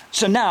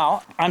 So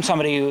now I'm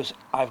somebody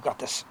I've got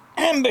this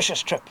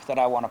ambitious trip that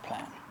I want to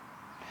plan.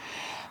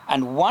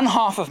 And one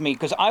half of me,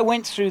 because I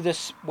went through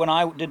this when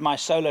I did my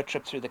solo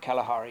trip through the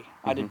Kalahari.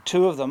 I did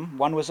 2 of them.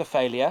 One was a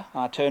failure.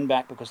 I turned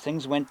back because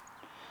things went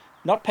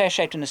not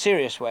pear-shaped in a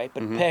serious way,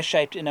 but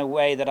pear-shaped in a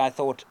way that I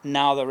thought,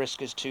 now the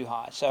risk is too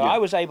high. So I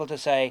was able to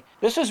say,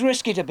 this was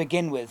risky to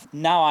begin with.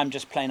 Now I'm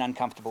just plain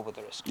uncomfortable with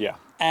the risk. Yeah.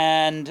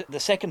 And the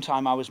second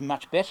time I was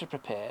much better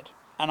prepared.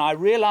 And I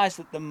realized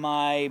that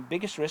my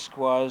biggest risk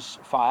was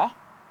fire,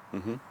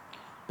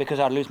 because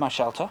I'd lose my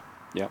shelter.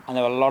 Yeah. And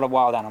there were a lot of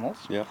wild animals.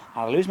 Yeah.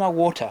 I'd lose my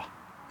water.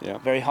 Yeah.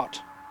 Very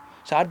hot.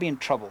 So I'd be in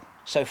trouble.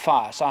 So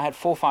fire. So I had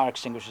 4 fire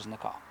extinguishers in the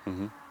car.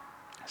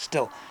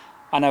 Still,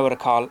 I know what a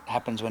car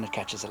happens when it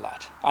catches a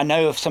light. I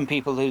know of some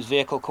people whose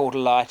vehicle caught a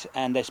light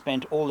and they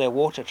spent all their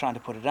water trying to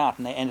put it out,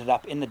 and they ended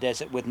up in the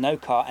desert with no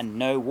car and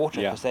no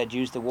water because they'd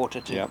used the water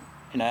to,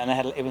 and they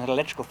had it was an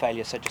electrical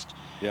failure, so just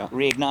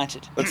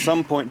reignited. At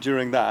some point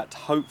during that,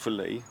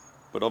 hopefully,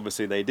 but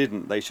obviously they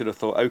didn't, they should have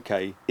thought,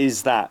 okay,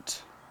 is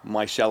that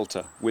my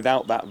shelter?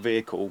 Without that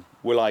vehicle,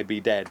 will I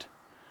be dead?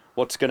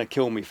 What's going to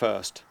kill me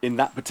first in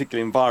that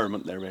particular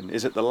environment they're in?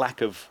 Is it the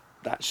lack of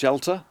that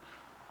shelter,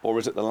 or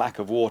is it the lack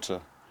of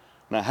water?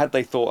 Now, had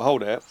they thought,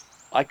 hold it,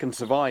 I can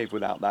survive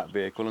without that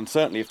vehicle, and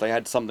certainly if they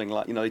had something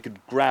like, they could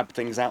grab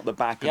things out the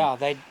back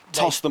and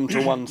toss them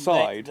to one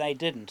side. They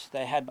didn't.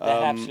 They had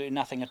absolutely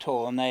nothing at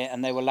all, and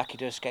they were lucky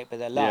to escape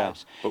with their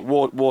lives. Yeah,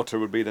 but water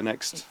would be the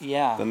next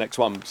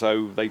one.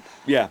 So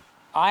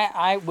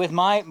I with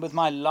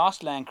my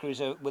last Land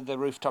Cruiser with the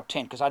rooftop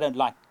tent, because I don't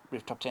like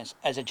rooftop tents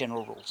as a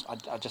general rule.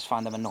 I just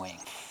find them annoying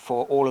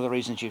for all of the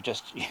reasons you've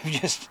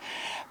just.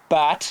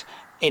 But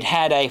it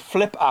had a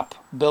flip-up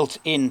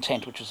built-in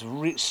tent, which was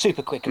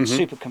super quick and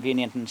super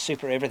convenient and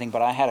super everything.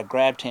 But I had a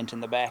grab tent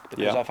in the back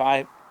because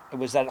it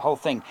was that whole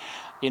thing.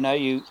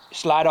 You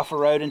slide off a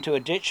road into a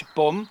ditch,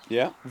 boom.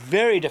 Yeah.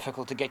 Very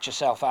difficult to get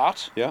yourself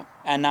out. Yeah.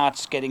 And now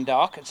it's getting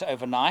dark. It's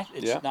overnight.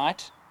 It's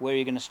night. Where are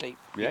you going to sleep?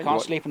 Yeah, you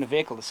can't sleep in a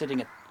vehicle that's sitting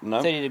at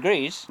 30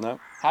 degrees. No.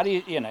 How do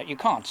you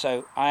can't.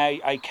 So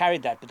I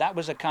carried that, but that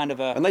was a kind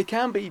of a... And they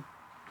can be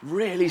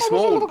really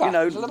small,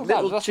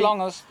 little as cheap,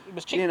 long as it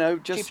was cheap.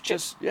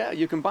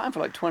 You can buy them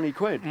for like 20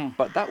 quid,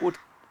 but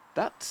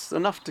that's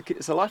enough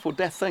it's a life or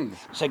death thing.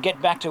 So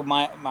get back to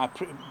my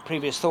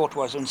previous thought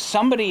was, when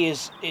somebody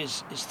is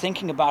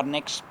thinking about an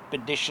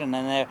expedition,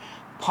 and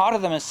part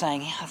of them is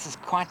saying, this is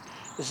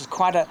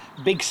quite a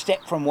big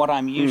step from what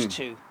I'm used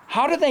to.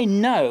 How do they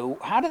know,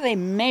 how do they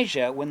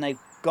measure when they've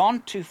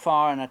gone too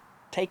far and are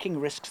taking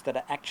risks that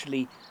are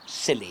actually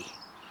silly,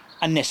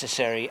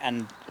 unnecessary,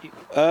 and...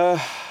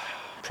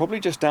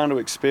 Probably just down to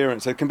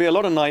experience. There can be a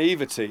lot of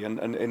naivety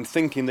and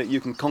thinking that you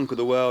can conquer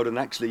the world, and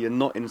actually you're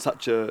not in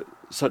such a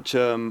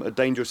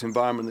dangerous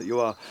environment that you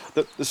are.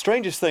 The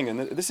strangest thing, and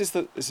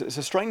it's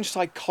a strange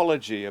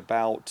psychology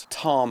about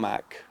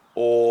tarmac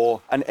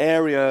or an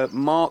area,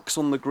 marks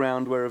on the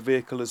ground where a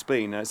vehicle has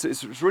been.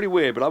 It's really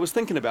weird, but I was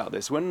thinking about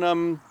this when I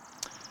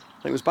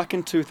think it was back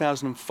in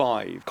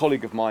 2005. A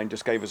colleague of mine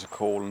just gave us a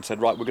call and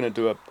said, right, we're going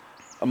to do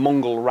a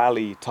Mongol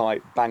rally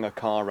type banger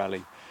car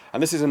rally.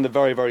 And this is in the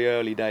very, very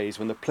early days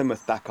when the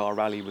Plymouth Dakar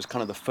Rally was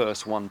kind of the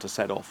first one to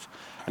set off.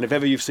 And if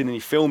ever you've seen any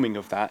filming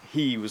of that,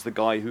 he was the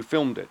guy who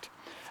filmed it.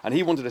 And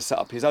he wanted to set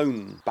up his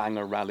own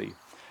banger rally.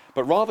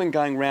 But rather than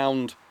going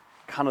round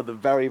kind of the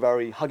very,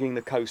 very, hugging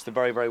the coast, the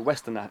very, very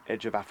western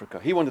edge of Africa,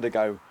 he wanted to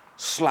go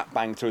slap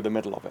bang through the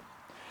middle of it.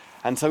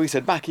 And so he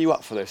said, Mac, are you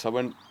up for this? I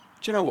went,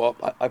 do you know what?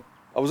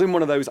 I was in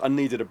one of those I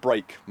needed a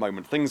break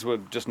moment. Things were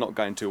just not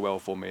going too well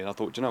for me, and I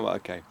thought, do you know what?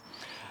 Okay.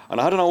 And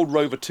I had an old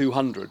Rover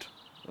 200.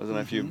 I don't know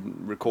if you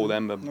recall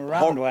them.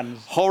 Round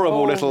ones.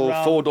 Horrible little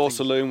round four-door things.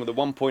 saloon with a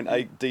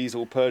 1.8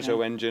 diesel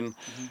Peugeot engine,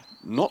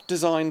 not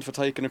designed for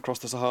taking across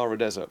the Sahara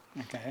Desert.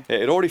 Okay. It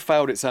had already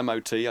failed its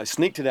MOT. I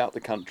sneaked it out the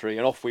country,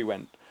 and off we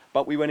went.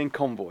 But we went in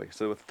convoy,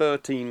 so there were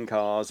 13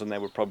 cars, and there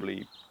were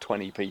probably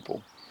 20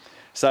 people.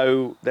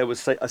 So there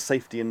was a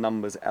safety in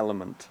numbers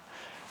element,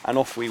 and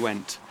off we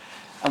went.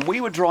 And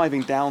we were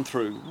driving down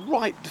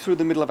right through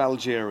the middle of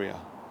Algeria,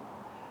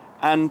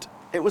 and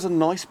it was a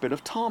nice bit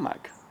of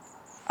tarmac,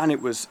 and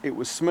it was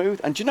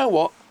smooth. And do you know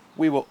what?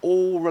 We were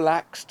all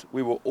relaxed.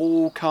 We were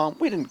all calm.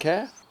 We didn't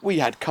care. We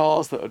had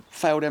cars that had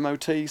failed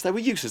MOTs. They were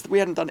useless. We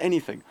hadn't done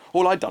anything.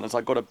 All I'd done is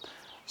I got a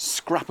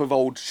scrap of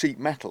old sheet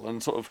metal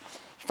and sort of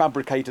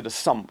fabricated a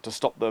sump to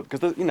stop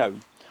because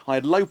I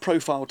had low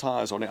profile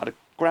tyres on it. I had a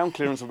ground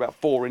clearance of about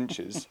 4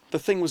 inches. The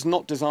thing was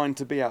not designed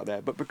to be out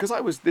there, but because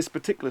I was this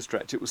particular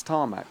stretch, it was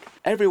tarmac.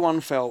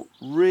 Everyone felt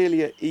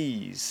really at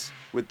ease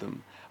with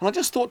them. And I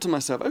just thought to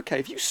myself, okay,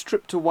 if you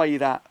stripped away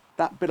that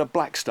bit of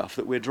black stuff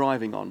that we're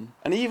driving on,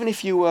 and even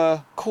if you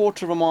were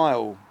 1/4 of a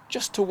mile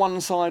just to one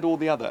side or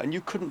the other, and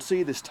you couldn't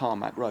see this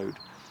tarmac road,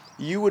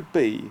 you would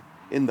be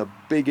in the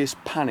biggest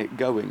panic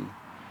going.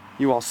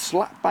 You are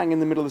slap bang in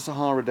the middle of the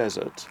Sahara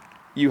Desert.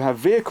 You have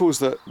vehicles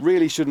that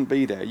really shouldn't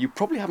be there. You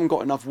probably haven't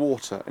got enough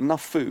water,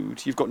 enough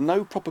food. You've got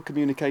no proper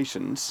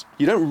communications.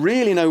 You don't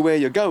really know where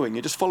you're going.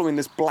 You're just following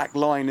this black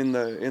line in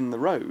the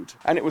road.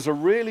 And it was a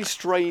really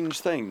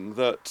strange thing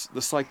that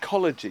the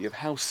psychology of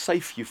how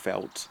safe you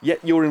felt, yet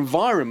your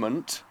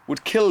environment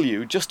would kill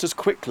you just as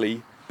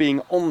quickly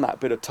being on that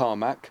bit of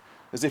tarmac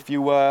as if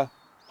you were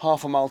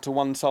 1/2 a mile to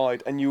one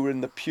side and you were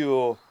in the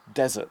pure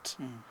desert.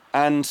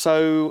 And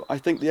so I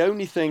think the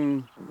only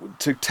thing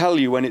to tell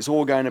you when it's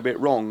all going a bit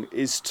wrong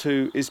is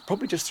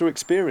probably just through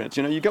experience.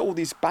 You get all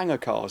these banger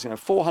cars,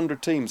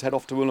 400 teams head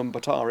off to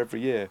Ulaanbaatar every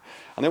year,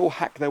 and they all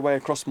hack their way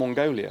across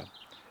Mongolia.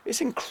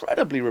 It's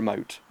incredibly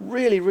remote,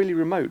 really, really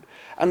remote.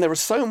 And there are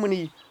so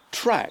many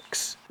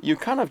tracks, you're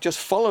kind of just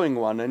following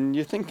one and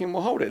you're thinking,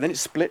 well, hold it. Then it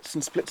splits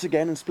and splits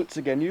again and splits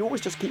again. You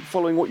always just keep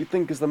following what you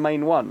think is the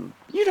main one.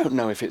 You don't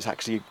know if it's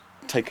actually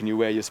taking you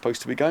where you're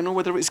supposed to be going, or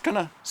whether it's going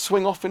to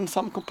swing off in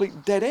some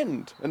complete dead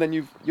end, and then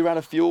you're out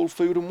of fuel,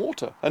 food and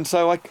water. And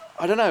so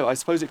I don't know, I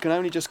suppose it can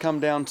only just come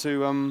down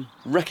to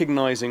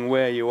recognising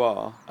where you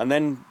are, and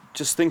then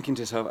just thinking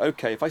to yourself,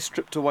 okay, if I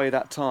stripped away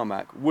that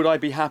tarmac, would I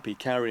be happy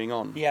carrying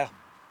on? Yeah.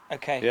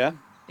 Okay. Yeah?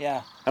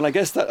 Yeah. And I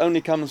guess that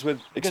only comes with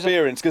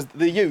experience, because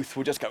the youth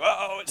will just go,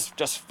 oh, it's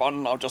just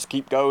fun, I'll just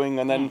keep going,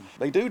 and then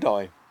they do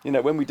die.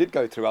 When we did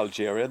go through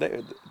Algeria,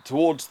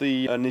 towards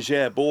the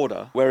Niger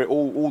border, where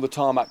all the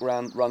tarmac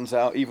runs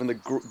out, even the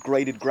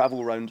graded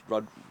gravel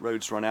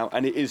roads run out,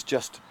 and it is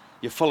just,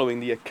 you're following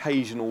the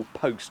occasional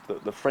post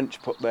that the French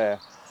put there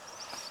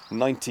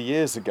 90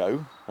 years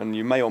ago, and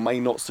you may or may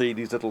not see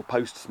these little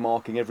posts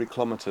marking every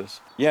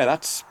kilometres. Yeah,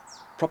 that's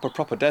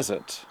proper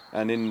desert,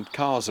 and in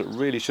cars that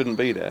really shouldn't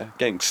be there,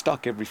 getting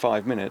stuck every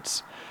 5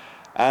 minutes,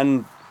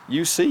 and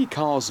you see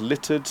cars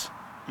littered,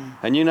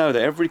 and you know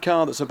that every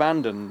car that's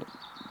abandoned,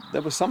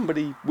 there was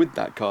somebody with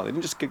that car. They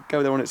didn't just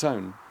go there on its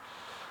own.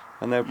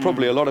 And there were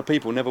probably a lot of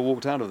people never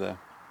walked out of there,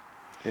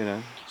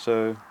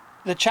 so...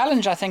 The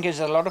challenge, I think, is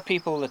that a lot of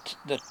people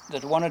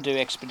that want to do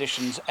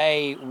expeditions,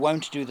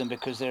 won't do them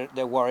because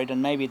they're worried,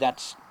 and maybe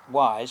that's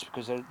wise,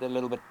 because they're a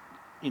little bit,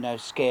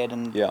 scared,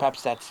 and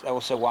perhaps that's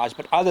also wise.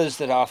 But others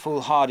that are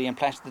foolhardy and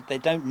that they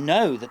don't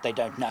know that they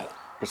don't know.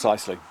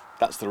 Precisely.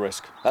 That's the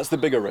risk. That's the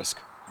bigger risk.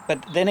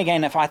 But then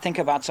again, if I think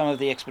about some of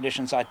the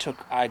expeditions I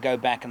took, I go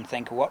back and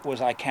think, what was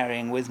I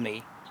carrying with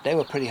me? They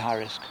were pretty high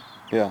risk.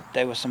 Yeah.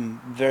 They were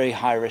some very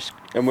high risk.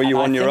 And were you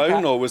on your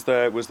own, or was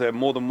there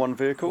more than one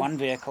vehicle? One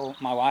vehicle,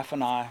 my wife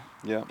and I,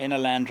 in a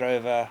Land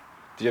Rover.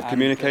 Do you have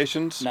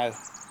communications? No.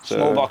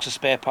 Small box of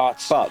spare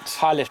parts,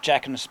 high lift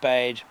jack and a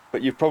spade.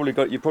 But you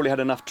probably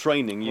had enough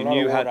training.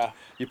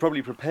 You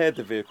probably prepared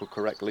the vehicle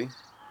correctly.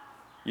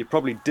 You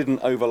probably didn't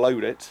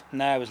overload it.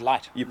 No, it was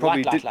light. You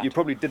probably light. You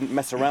probably didn't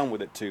mess around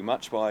with it too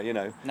much by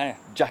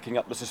jacking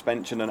up the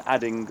suspension and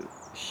adding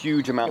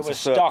huge amounts of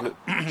surplus.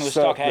 It was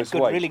stock. It had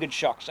really good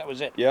shocks. That was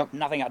it. Yeah.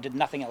 I did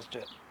nothing else to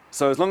it.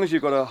 So as long as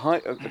you've got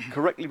a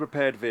correctly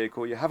prepared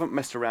vehicle, you haven't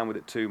messed around with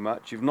it too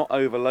much. You've not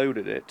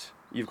overloaded it.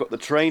 You've got the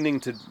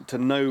training to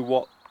know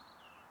what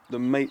the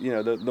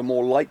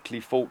more likely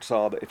faults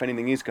are, that if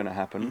anything is going to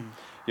happen,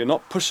 you're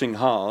not pushing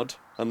hard.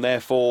 And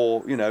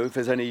therefore, if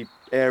there's any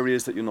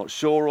areas that you're not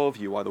sure of,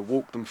 you either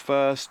walk them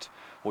first,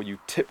 or you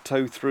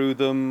tiptoe through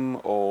them,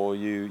 or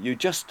you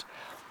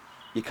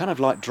kind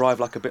of drive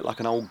a bit like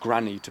an old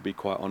granny, to be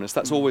quite honest.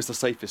 That's always the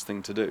safest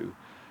thing to do.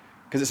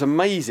 Because it's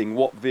amazing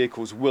what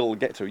vehicles will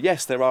get through.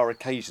 Yes, there are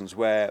occasions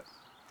where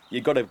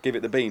you've got to give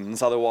it the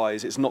beans,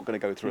 otherwise it's not going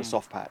to go through a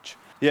soft patch.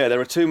 Yeah,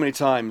 there are too many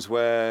times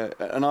where,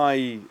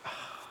 I'm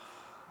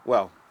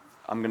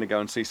going to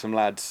go and see some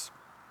lads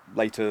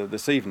later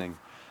this evening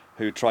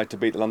who tried to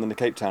beat the London to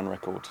Cape Town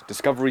record.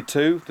 Discovery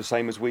 2, the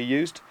same as we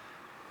used.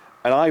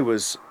 And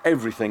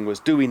everything was,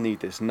 do we need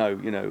this? No,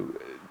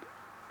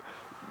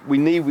 we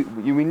knew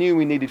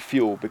we needed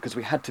fuel because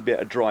we had to be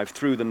able to drive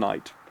through the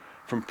night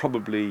from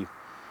probably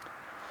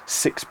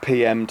 6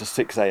 p.m. to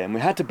 6 a.m. We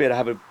had to be able to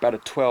have about a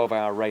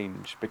 12-hour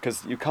range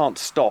because you can't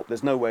stop.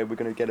 There's no way we're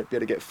going to be able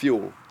to get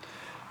fuel.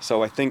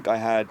 So I think I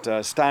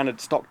had standard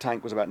stock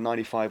tank was about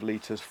 95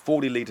 litres,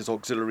 40 litres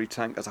auxiliary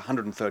tank, that's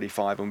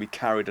 135, and we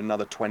carried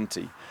another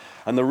 20.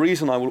 And the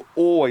reason I will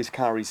always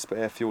carry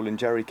spare fuel in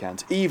jerry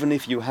cans, even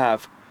if you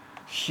have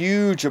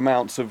huge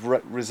amounts of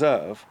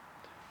reserve,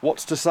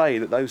 what's to say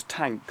that those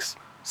tanks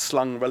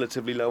slung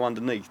relatively low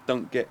underneath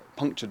don't get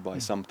punctured by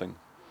something?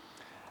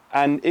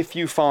 And if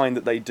you find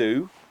that they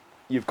do,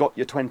 you've got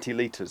your 20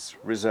 litres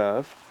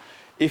reserve.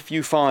 If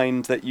you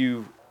find that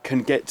you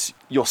can get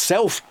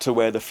yourself to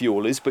where the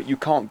fuel is, but you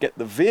can't get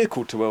the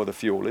vehicle to where the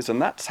fuel is,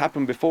 and that's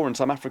happened before in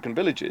some African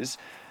villages,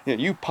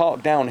 you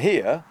park down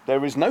here,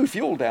 there is no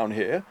fuel down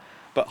here,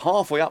 but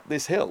halfway up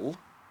this hill,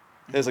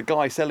 there's a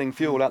guy selling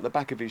fuel out the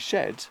back of his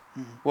shed.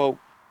 Well,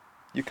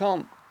 you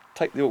can't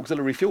take the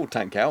auxiliary fuel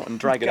tank out and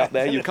drag it up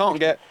there. You can't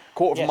get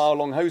quarter of a mile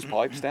long hose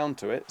pipes down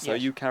to it, so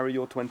you carry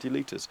your 20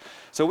 litres.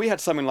 So we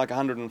had something like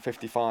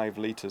 155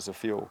 litres of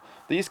fuel.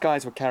 These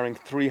guys were carrying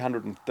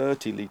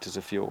 330 litres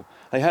of fuel.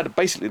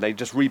 They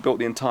just rebuilt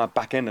the entire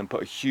back end and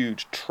put a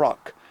huge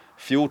truck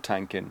fuel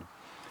tank in.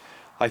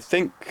 I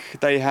think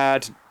they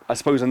had, I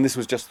suppose, and this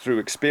was just through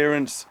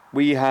experience,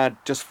 we had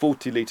just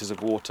 40 litres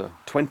of water,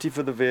 20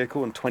 for the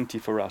vehicle and 20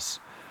 for us.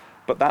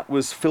 But that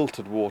was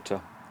filtered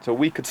water. So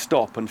we could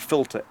stop and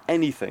filter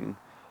anything.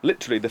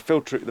 Literally,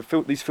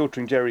 these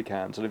filtering jerry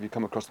cans, I don't know if you've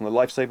come across them, the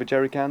Lifesaver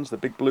jerry cans, the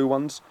big blue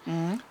ones.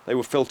 They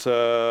will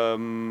filter,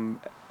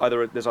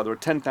 there's either a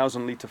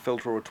 10,000 litre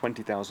filter or a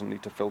 20,000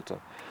 litre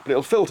filter. But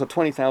it'll filter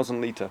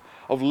 20,000 litre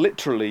of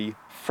literally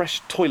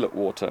fresh toilet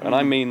water. And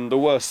I mean the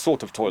worst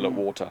sort of toilet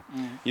water.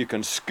 You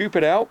can scoop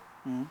it out,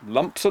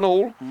 lumps and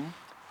all,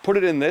 put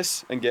it in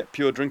this and get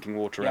pure drinking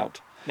water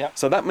out.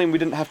 So that meant we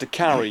didn't have to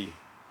carry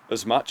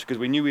as much because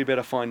we knew we'd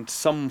better find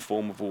some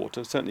form of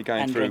water, certainly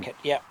going and through drink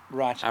it.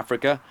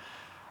 Africa.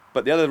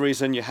 But the other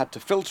reason you had to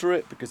filter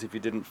it, because if you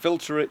didn't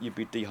filter it, you'd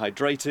be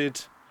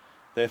dehydrated.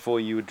 Therefore,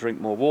 you would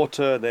drink more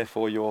water.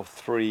 Therefore, your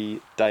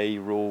 3-day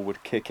rule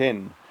would kick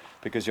in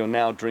because you're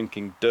now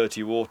drinking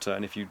dirty water.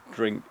 And if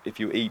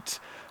you eat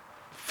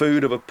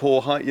food of a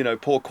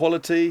poor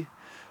quality,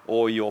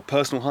 or your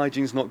personal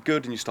hygiene's not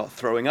good and you start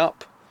throwing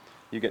up,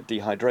 you get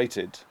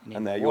dehydrated.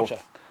 And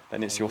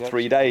then it's your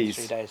 3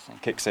 days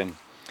kicks in.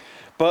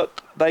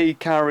 But they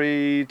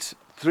carried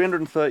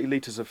 330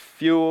 litres of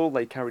fuel,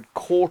 they carried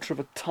 1/4 of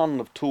a tonne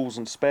of tools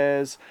and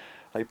spares,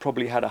 they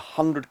probably had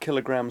 100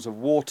 kilograms of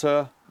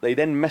water. They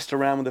then messed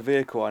around with the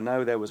vehicle. I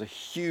know there was a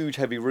huge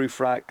heavy roof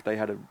rack, they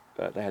had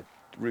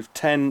roof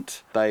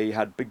tent, they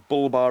had big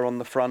bull bar on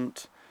the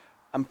front.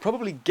 I'm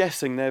probably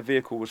guessing their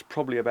vehicle was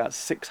probably about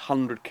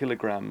 600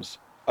 kilograms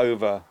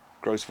over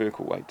gross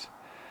vehicle weight.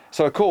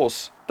 So of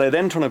course, they're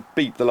then trying to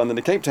beat the London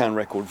to Cape Town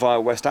record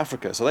via West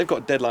Africa. So they've got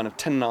a deadline of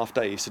 10.5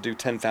 days to do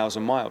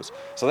 10,000 miles.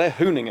 So they're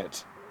hooning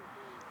it.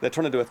 They're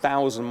trying to do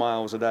 1,000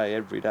 miles a day,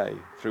 every day,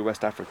 through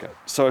West Africa.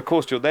 So of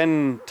course, you're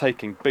then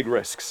taking big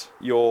risks.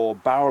 You're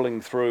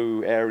barreling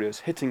through areas,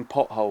 hitting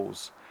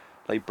potholes.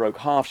 They broke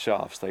half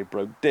shafts, they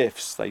broke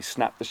diffs, they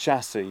snapped the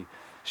chassis,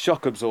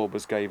 shock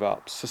absorbers gave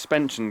up,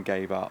 suspension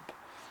gave up.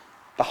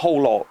 The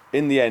whole lot.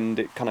 In the end,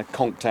 it kind of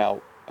conked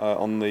out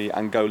on the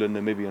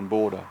Angola-Namibian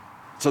border.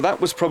 So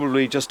that was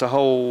probably just a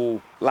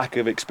whole lack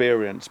of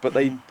experience, but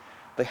they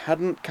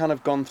hadn't kind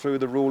of gone through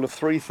the rule of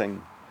 3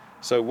 thing.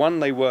 So one,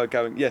 they were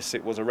going, yes,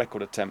 it was a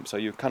record attempt, so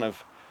you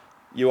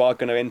are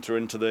going to enter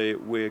into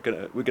we're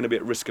going to be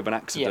at risk of an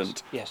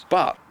accident. Yes.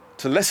 But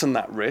to lessen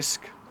that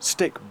risk,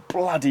 stick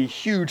bloody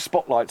huge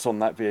spotlights on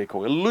that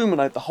vehicle,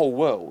 illuminate the whole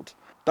world.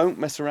 Don't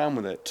mess around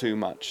with it too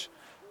much.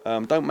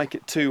 Don't make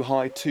it too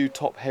high, too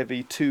top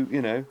heavy,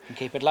 and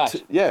keep it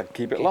light.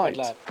 Keep it light.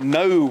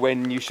 Know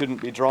when you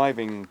shouldn't be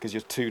driving because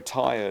you're too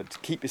tired.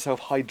 Keep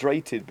yourself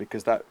hydrated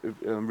because that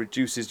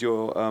reduces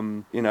your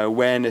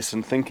awareness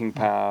and thinking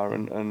power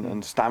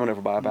and stamina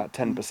by about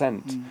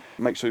 10%.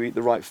 Make sure you eat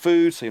the right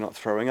food so you're not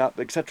throwing up,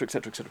 etc.,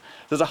 etc., etc.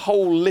 There's a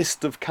whole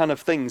list of kind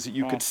of things that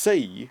you could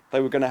see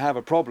they were going to have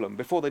a problem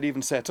before they'd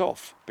even set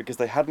off because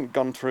they hadn't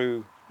gone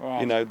through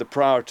the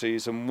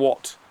priorities and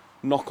what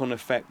knock-on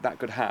effect that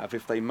could have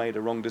if they made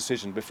a wrong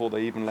decision before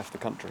they even left the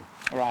country.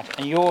 Right,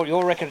 and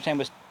your record attempt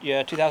was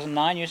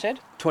 2009, you said?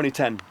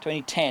 2010.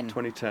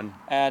 2010.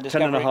 10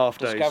 Discovery, and a half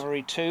days.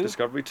 Discovery 2?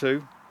 Discovery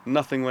 2.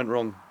 Nothing went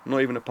wrong.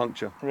 Not even a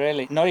puncture.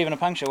 Really? Not even a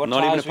puncture? What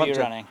tyres were you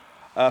running?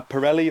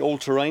 Pirelli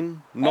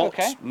all-terrain.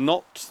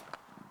 Not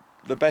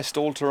the best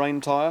all-terrain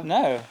tyre.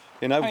 No.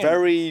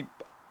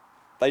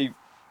 They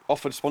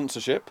offered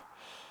sponsorship.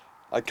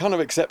 I kind of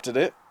accepted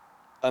it.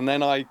 And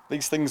then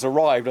these things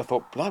arrived, I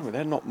thought, blimey,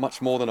 they're not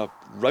much more than a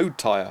road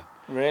tyre.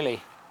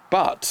 Really?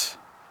 But,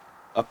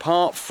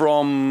 apart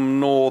from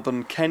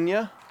northern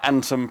Kenya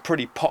and some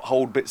pretty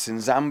potholed bits in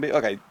Zambia,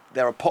 okay,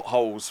 there are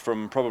potholes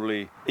from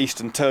probably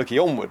eastern Turkey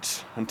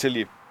onwards until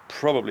you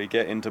probably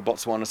get into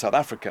Botswana, South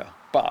Africa.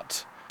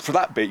 But for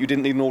that bit, you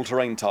didn't need an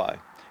all-terrain tyre.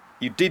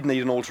 You did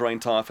need an all-terrain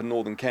tyre for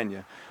northern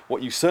Kenya.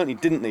 What you certainly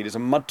didn't need is a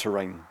mud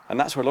terrain, and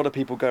that's where a lot of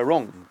people go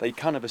wrong. They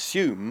kind of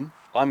assume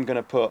I'm going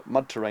to put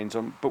mud terrains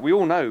on, but we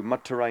all know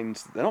mud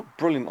terrains, they're not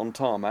brilliant on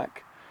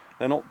tarmac,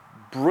 they're not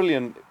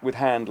brilliant with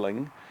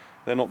handling,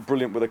 they're not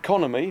brilliant with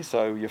economy,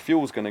 so your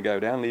fuel's going to go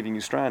down, leaving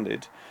you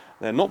stranded.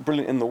 They're not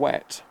brilliant in the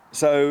wet.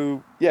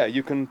 So yeah,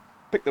 you can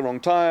pick the wrong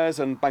tyres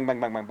and bang, bang,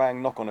 bang, bang,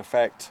 bang, knock-on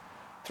effect.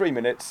 3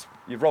 minutes,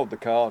 you've rolled the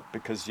car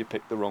because you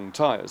picked the wrong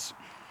tyres.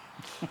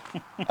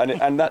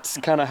 and that's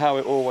kind of how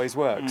it always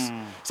works.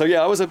 So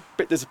yeah, I was a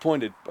bit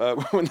disappointed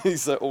when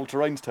these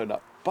all-terrains turned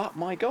up. But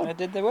my God.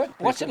 Did they work?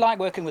 What's it like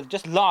working with,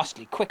 just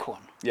lastly, quick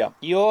one. Yeah.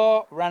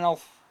 You're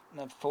Ranulph,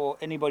 for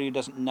anybody who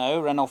doesn't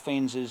know, Ranulph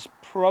Fiennes is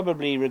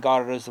probably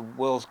regarded as the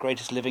world's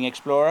greatest living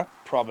explorer.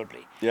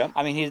 Probably. Yeah.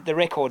 I mean, the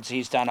records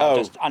he's done are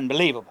just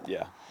unbelievable.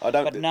 Yeah.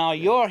 But now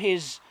you're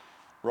his...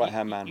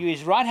 right-hand man. You're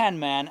his right-hand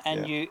man,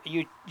 and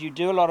Yeah. you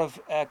do a lot of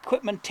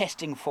equipment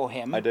testing for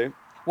him. I do.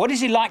 What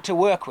does he like to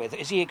work with?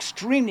 Is he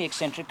extremely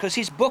eccentric? Because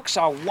his books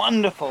are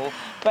wonderful,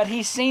 but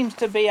he seems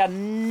to be a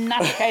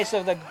nutcase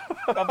of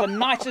the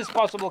nicest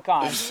possible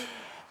kind.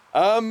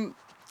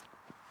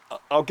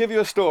 I'll give you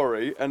a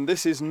story, and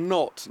this is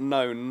not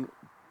known.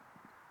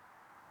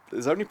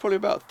 There's only probably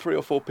about 3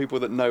 or 4 people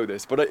that know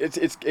this, but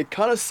it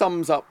kind of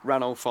sums up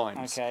Ranulph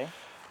Fiennes. Okay.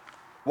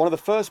 One of the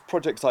first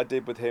projects I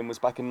did with him was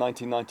back in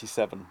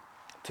 1997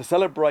 to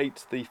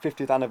celebrate the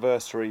 50th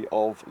anniversary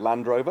of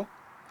Land Rover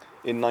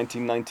in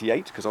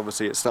 1998, because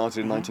obviously it started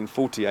in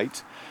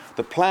 1948.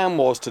 The plan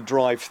was to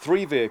drive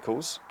 3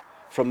 vehicles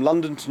from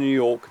London to New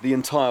York the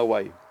entire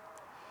way.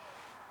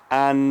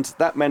 And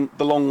that meant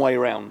the long way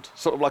round,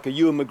 sort of like a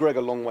Ewan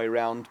McGregor long way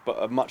round,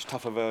 but a much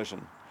tougher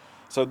version.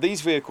 So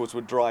these vehicles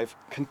would drive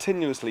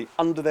continuously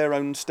under their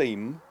own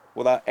steam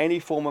without any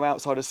form of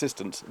outside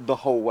assistance the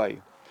whole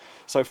way.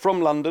 So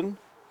from London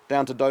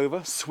down to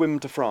Dover, swim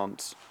to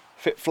France.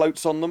 Fit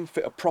floats on them,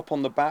 fit a prop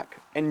on the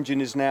back,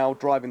 engine is now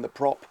driving the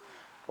prop,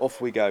 off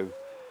we go.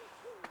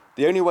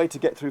 The only way to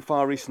get through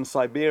Far Eastern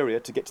Siberia,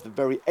 to get to the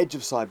very edge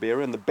of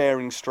Siberia and the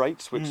Bering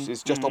Straits, which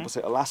is just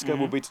opposite Alaska,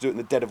 would be to do it in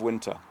the dead of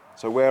winter.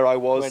 So where I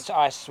was... Where it's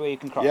ice, where you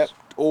can cross. Yep,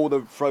 all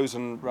the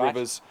frozen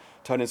rivers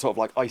turn into sort of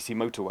like icy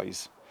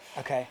motorways.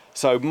 Okay.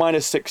 So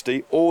minus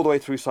 60 all the way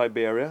through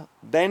Siberia,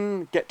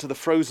 then get to the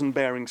frozen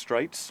Bering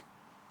Straits,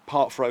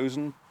 part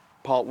frozen,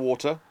 part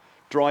water,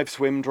 drive,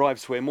 swim,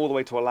 all the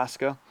way to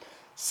Alaska,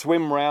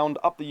 swim round,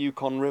 up the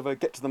Yukon River,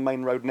 get to the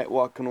main road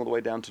network and all the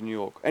way down to New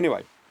York.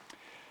 Anyway,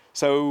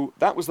 so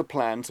that was the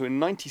plan. So in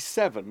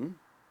 97,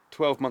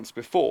 12 months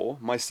before,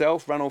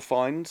 myself, Ranulph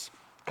Fiennes,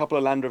 a couple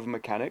of Land Rover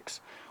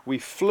mechanics, we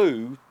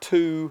flew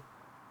 2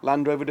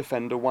 Land Rover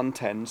Defender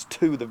 110s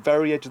to the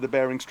very edge of the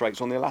Bering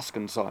Straits on the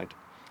Alaskan side,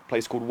 a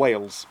place called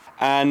Wales.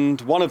 And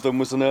one of them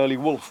was an early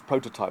Wolf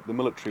prototype, the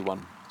military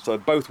one. So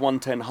both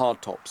 110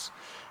 hardtops.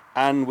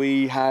 And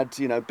we had,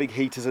 big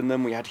heaters in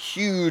them. We had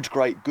huge,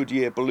 great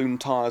Goodyear balloon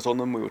tyres on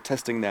them. We were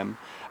testing them.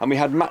 And we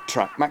had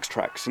Max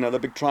Tracks, the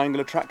big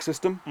triangular track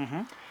system,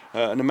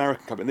 an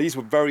American company. These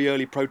were very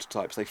early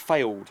prototypes. They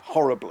failed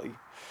horribly.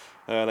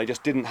 They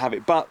just didn't have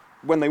it. But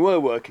when they were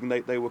working,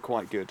 they were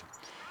quite good.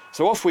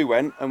 So off we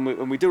went,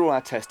 and we did all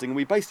our testing. And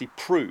we basically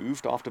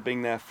proved, after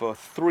being there for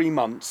 3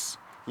 months,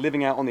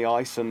 living out on the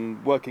ice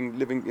and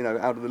living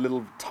out of the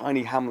little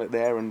tiny hamlet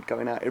there and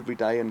going out every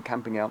day and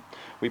camping out,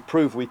 we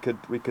proved we could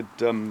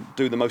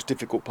do the most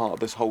difficult part of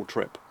this whole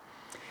trip.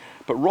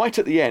 But right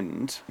at the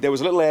end, there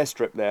was a little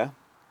airstrip there.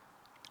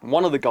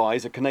 One of the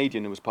guys, a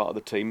Canadian who was part of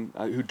the team,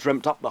 who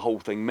dreamt up the whole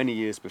thing many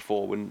years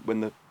before,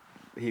 when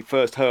he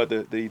first heard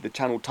the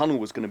Channel Tunnel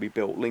was going to be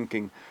built,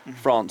 linking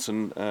France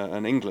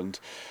and England,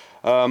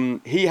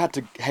 he had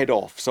to head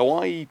off. So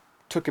I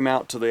took him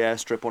out to the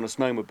airstrip on a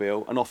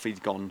snowmobile, and off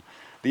he'd gone.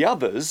 The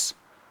others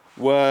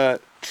were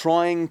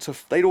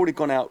they'd already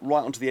gone out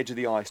right onto the edge of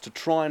the ice to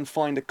try and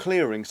find a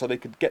clearing so they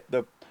could get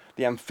the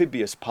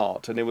amphibious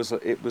part, and it was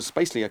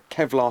basically a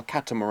Kevlar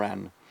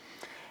catamaran.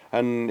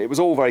 And it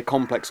was all very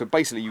complex. So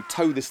basically you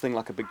tow this thing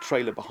like a big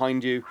trailer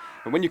behind you,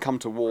 and when you come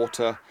to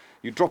water,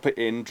 you drop it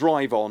in,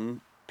 drive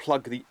on,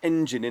 plug the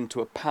engine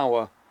into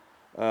a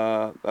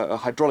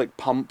hydraulic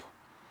pump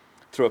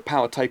through a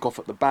power takeoff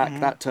at the back.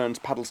 That turns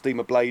paddle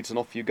steamer blades, and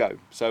off you go.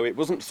 So it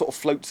wasn't sort of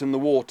floats in the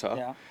water.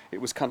 Yeah.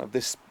 It was kind of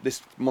this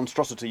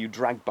monstrosity you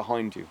dragged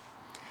behind you.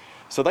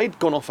 So they'd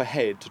gone off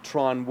ahead to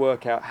try and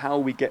work out how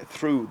we get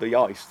through the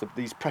ice,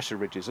 these pressure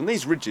ridges. And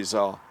these ridges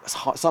are,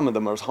 some of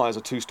them are as high as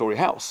a 2-storey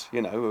house,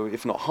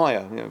 if not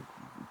higher,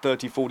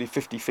 30, 40,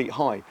 50 feet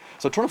high.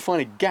 So trying to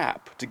find a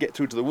gap to get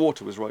through to the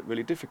water was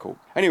really difficult.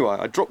 Anyway,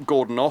 I dropped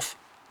Gordon off.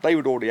 They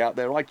were already out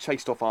there. I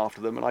chased off after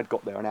them, and I'd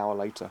got there an hour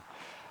later.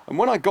 And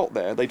when I got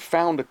there, they'd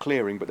found a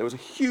clearing, but there was a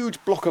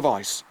huge block of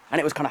ice, and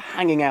it was kind of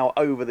hanging out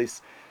over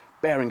this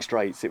Bering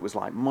Straits. It was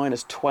like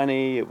minus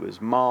 20, it was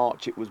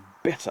March, it was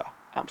bitter,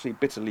 absolutely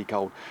bitterly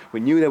cold.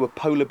 We knew there were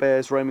polar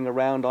bears roaming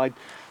around. One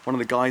of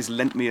the guys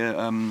lent me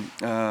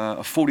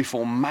a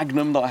 44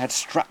 Magnum that I had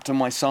strapped to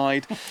my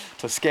side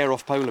to scare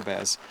off polar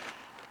bears.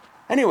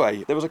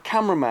 Anyway, there was a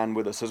cameraman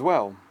with us as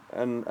well,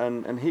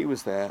 and he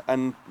was there,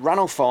 and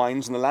Ranulph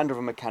Fiennes and the Land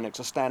Rover mechanics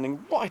are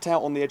standing right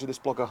out on the edge of this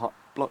block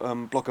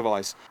of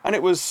ice, and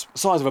it was the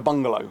size of a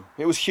bungalow.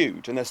 It was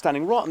huge, and they're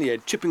standing right on the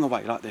edge, chipping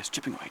away like this,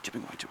 chipping away.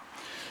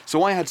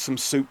 So I had some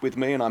soup with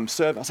me, and I'm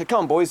serving. I said,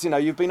 "Come on, boys,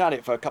 you've been at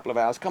it for a couple of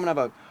hours. Come and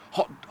have a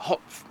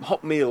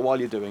hot meal while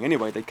you're doing."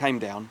 Anyway, they came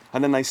down,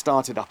 and then they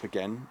started up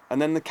again,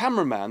 and then the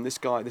cameraman, this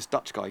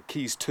Dutch guy,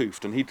 Kees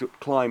Tooft, and he'd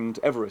climbed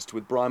Everest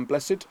with Brian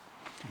Blessed.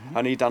 Mm-hmm.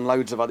 And he'd done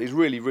loads of other. He's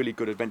really, really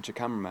good adventure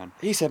cameraman.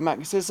 He said, "Mac,"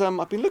 he says,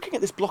 "I've been looking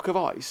at this block of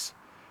ice.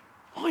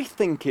 I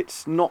think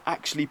it's not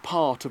actually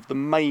part of the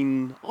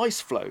main ice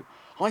flow.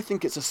 I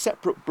think it's a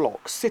separate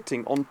block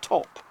sitting on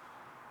top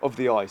of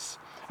the ice.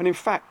 And in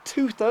fact,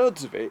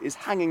 2/3 of it is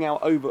hanging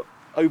out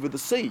over the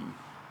sea.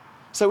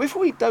 So if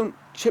we don't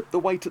chip the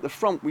weight at the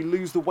front, we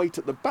lose the weight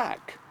at the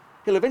back.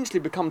 He'll eventually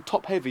become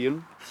top heavy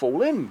and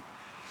fall in."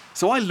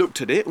 So I looked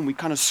at it and we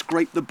kind of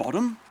scraped the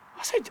bottom.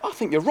 I said, "I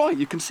think you're right.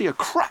 You can see a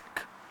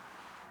crack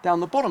down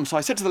the bottom." So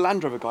I said to the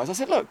Land Rover guys, I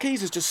said, "Look,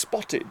 Keys has just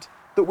spotted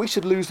that we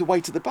should lose the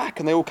weight at the back."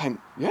 And they all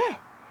came, "Yeah."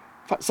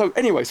 So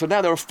anyway, so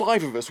now there are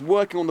 5 of us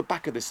working on the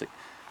back of this thing.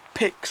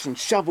 Picks and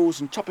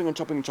shovels and chopping.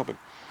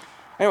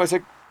 Anyway, I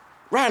said,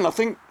 "Ran, I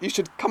think you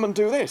should come and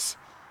do this."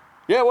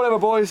 "Yeah, whatever,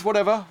 boys,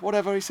 whatever,"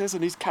 he says,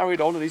 and he's carried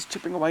on and he's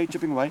chipping away.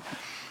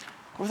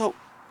 I thought,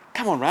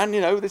 come on, Ran,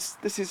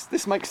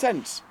 this makes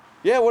sense.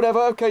 "Yeah, whatever,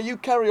 okay, you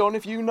carry on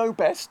if you know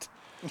best."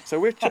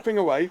 So we're chipping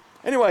away.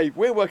 Anyway,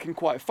 we're working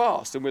quite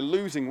fast and we're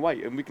losing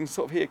weight and we can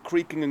sort of hear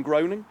creaking and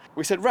groaning.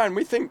 We said, "Ran,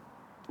 we think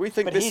but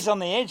this..." He's on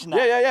the edge now.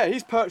 Yeah.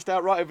 He's perched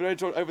out right over the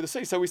edge, over the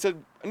sea. So we said,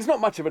 and it's not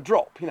much of a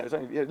drop, it's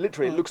only,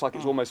 literally it looks like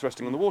it's almost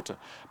resting on the water,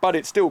 but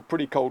it's still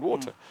pretty cold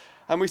water.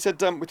 And we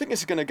said, "We think this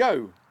is going to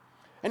go."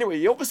 Anyway,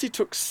 he obviously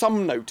took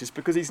some notice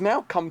because he's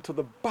now come to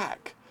the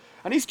back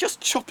and he's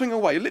just chopping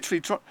away, literally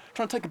trying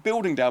to take a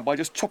building down by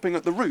just chopping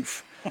at the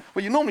roof.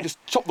 Well, you normally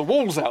just chop the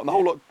walls out and the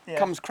whole lot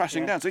comes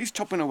crashing down. So he's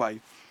chopping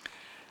away.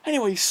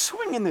 Anyway, he's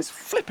swinging this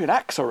flipping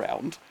axe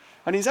around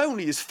and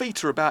his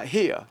feet are about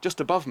here, just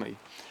above me.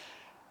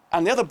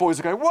 And the other boys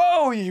are going,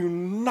 "Whoa, you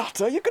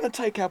nutter, you're going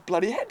to take our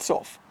bloody heads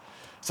off."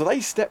 So they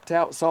stepped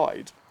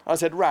outside. I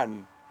said,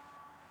 "Ran,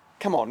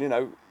 come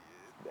on,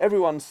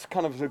 everyone's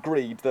kind of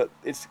agreed that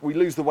we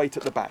lose the weight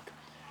at the back."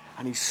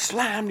 And he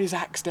slammed his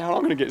axe down. I'm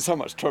going to get in so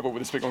much trouble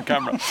with this thing on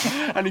camera.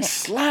 And he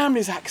slammed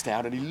his axe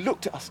down and he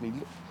looked at us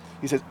and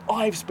he says,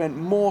 "I've spent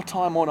more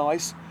time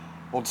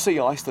on sea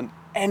ice than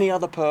any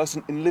other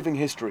person in living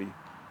history.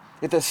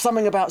 If there's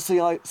something about sea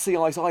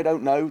ice I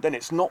don't know, then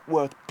it's not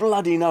worth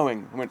bloody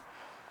knowing." I went,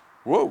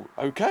 "Whoa,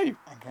 okay.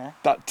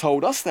 That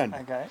told us then."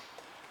 Okay.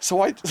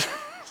 So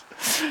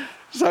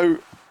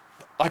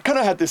I kind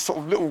of had this sort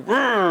of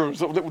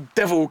little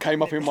devil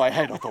came up in my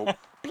head. I thought,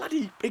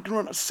 bloody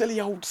ignorant, silly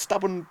old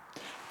stubborn.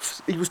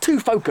 He was too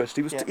focused.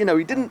 He was,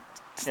 he didn't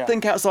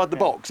think outside the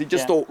box. He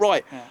just thought,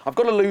 right, I've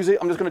got to lose it.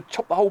 I'm just going to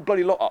chop the whole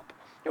bloody lot up.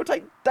 It would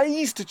take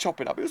days to chop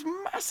it up. It was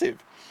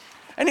massive.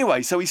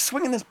 Anyway, so he's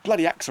swinging this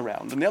bloody axe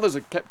around, and the others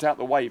are kept out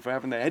the way for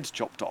having their heads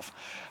chopped off.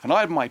 And I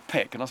had my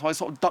pick, and so I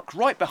sort of ducked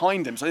right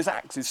behind him. So this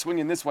axe is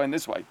swinging this way and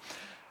this way.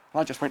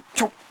 And I just went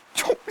chop,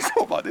 chop,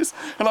 chop like this,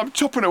 and I'm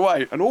chopping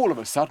away. And all of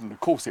a sudden, of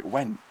course, it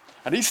went.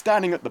 And he's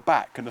standing at the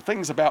back, and the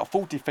thing's about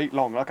 40 feet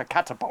long, like a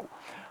catapult.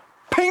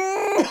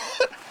 Ping!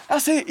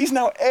 That's it. He's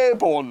now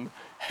airborne,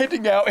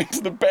 heading out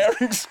into the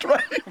Bering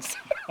Straits.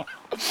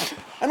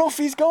 And off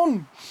he's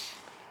gone.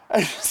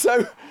 And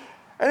so,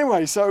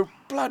 anyway,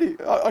 bloody,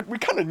 we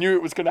kind of knew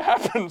it was going to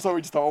happen, so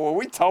we just thought, well,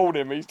 we told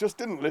him, he just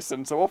didn't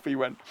listen, so off he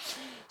went.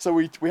 So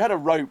we had a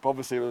rope,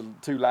 obviously,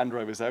 with 2 Land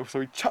Rovers there, so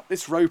we chucked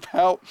this rope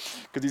out,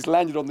 because he's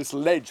landed on this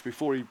ledge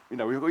before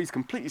he's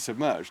completely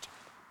submerged.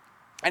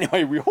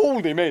 Anyway, we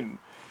hauled him in.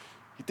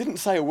 He didn't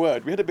say a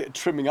word. We had a bit of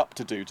trimming up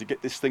to do to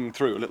get this thing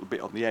through, a little bit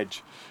on the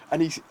edge.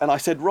 And I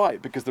said,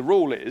 right, because the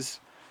rule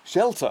is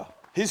shelter.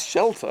 His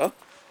shelter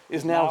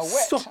is now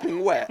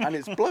sopping wet, and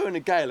it's blowing a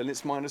gale, and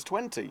it's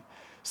 -20.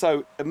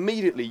 So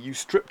immediately you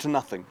strip to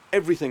nothing,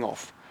 everything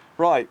off.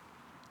 Right,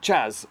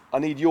 Chaz, I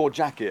need your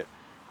jacket.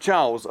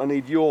 Charles, I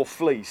need your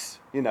fleece.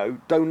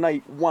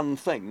 Donate one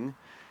thing.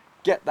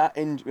 Get that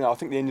engine. I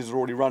think the engines are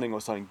already running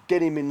or something.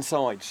 Get him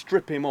inside.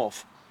 Strip him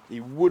off. He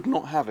would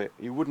not have it.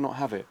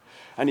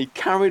 And he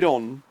carried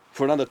on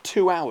for another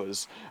 2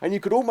 hours, and you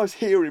could almost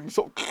hear him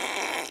sort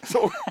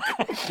of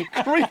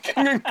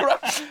creaking and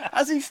crashing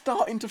as he's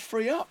starting to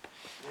free up.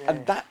 Yeah.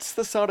 And that's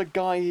the sort of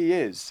guy he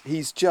is.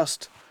 He's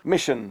just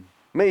mission.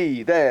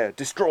 Me, there,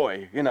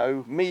 destroy,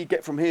 me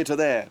get from here to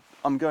there.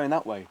 I'm going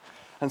that way.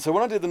 And so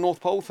when I did the North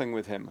Pole thing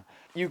with him,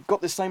 you've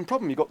got this same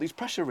problem. You've got these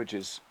pressure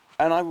ridges.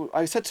 And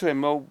I said to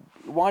him, well,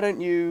 why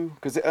don't you,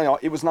 because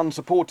it was an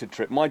unsupported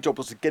trip. My job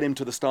was to get him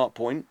to the start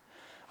point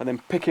and then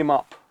pick him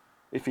up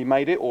if he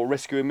made it or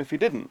rescue him if he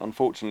didn't.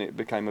 Unfortunately, it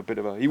became a bit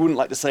of he wouldn't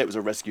like to say it was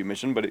a rescue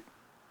mission, but it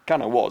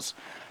kind of was.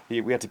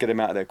 We had to get him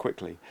out of there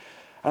quickly.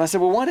 And I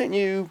said, well, why don't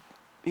you,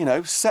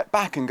 step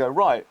back and go,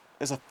 right,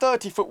 there's a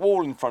 30-foot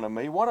wall in front of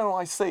me. Why don't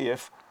I see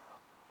if,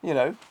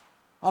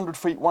 100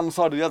 feet one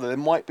side or the other, it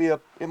might be a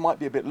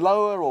bit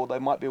lower or there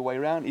might be a way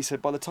around. He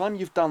said, by the time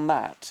you've done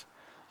that,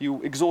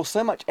 you exhaust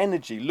so much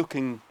energy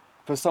looking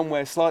for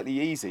somewhere slightly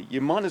easy,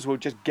 you might as well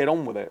just get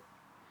on with it.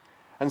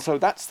 And so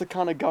that's the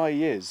kind of guy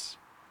he is.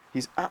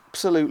 He's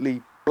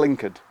absolutely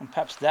blinkered. And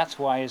perhaps that's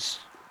why he's...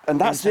 And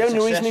that's the only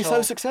reason he's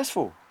so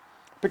successful.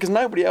 Because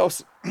nobody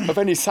else of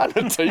any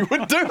sanity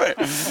would do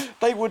it.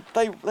 They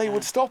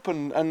would stop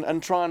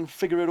and try and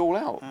figure it all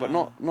out, but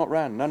not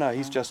Ran. No,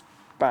 he's just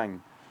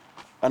bang.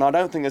 And I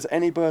don't think there's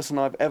any person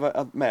I've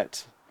ever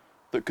met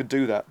that could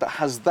do that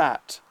has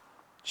that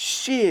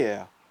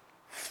sheer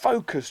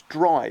focused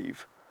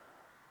drive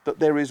that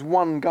there is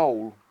one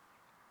goal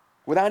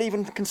without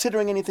even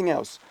considering anything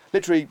else.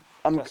 Literally,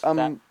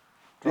 that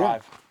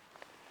drive.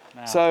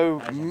 Yeah.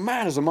 So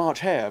mad as a March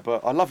hare,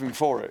 but I love him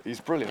for it.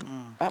 He's brilliant,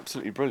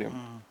 absolutely brilliant.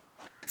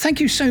 Thank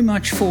you so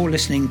much for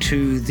listening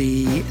to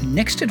the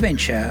Next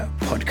Adventure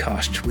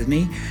podcast with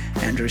me,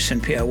 Andrew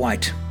St. Pierre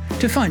White.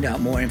 To find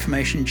out more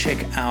information,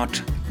 check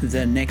out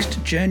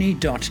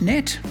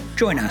thenextjourney.net.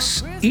 Join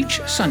us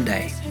each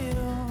Sunday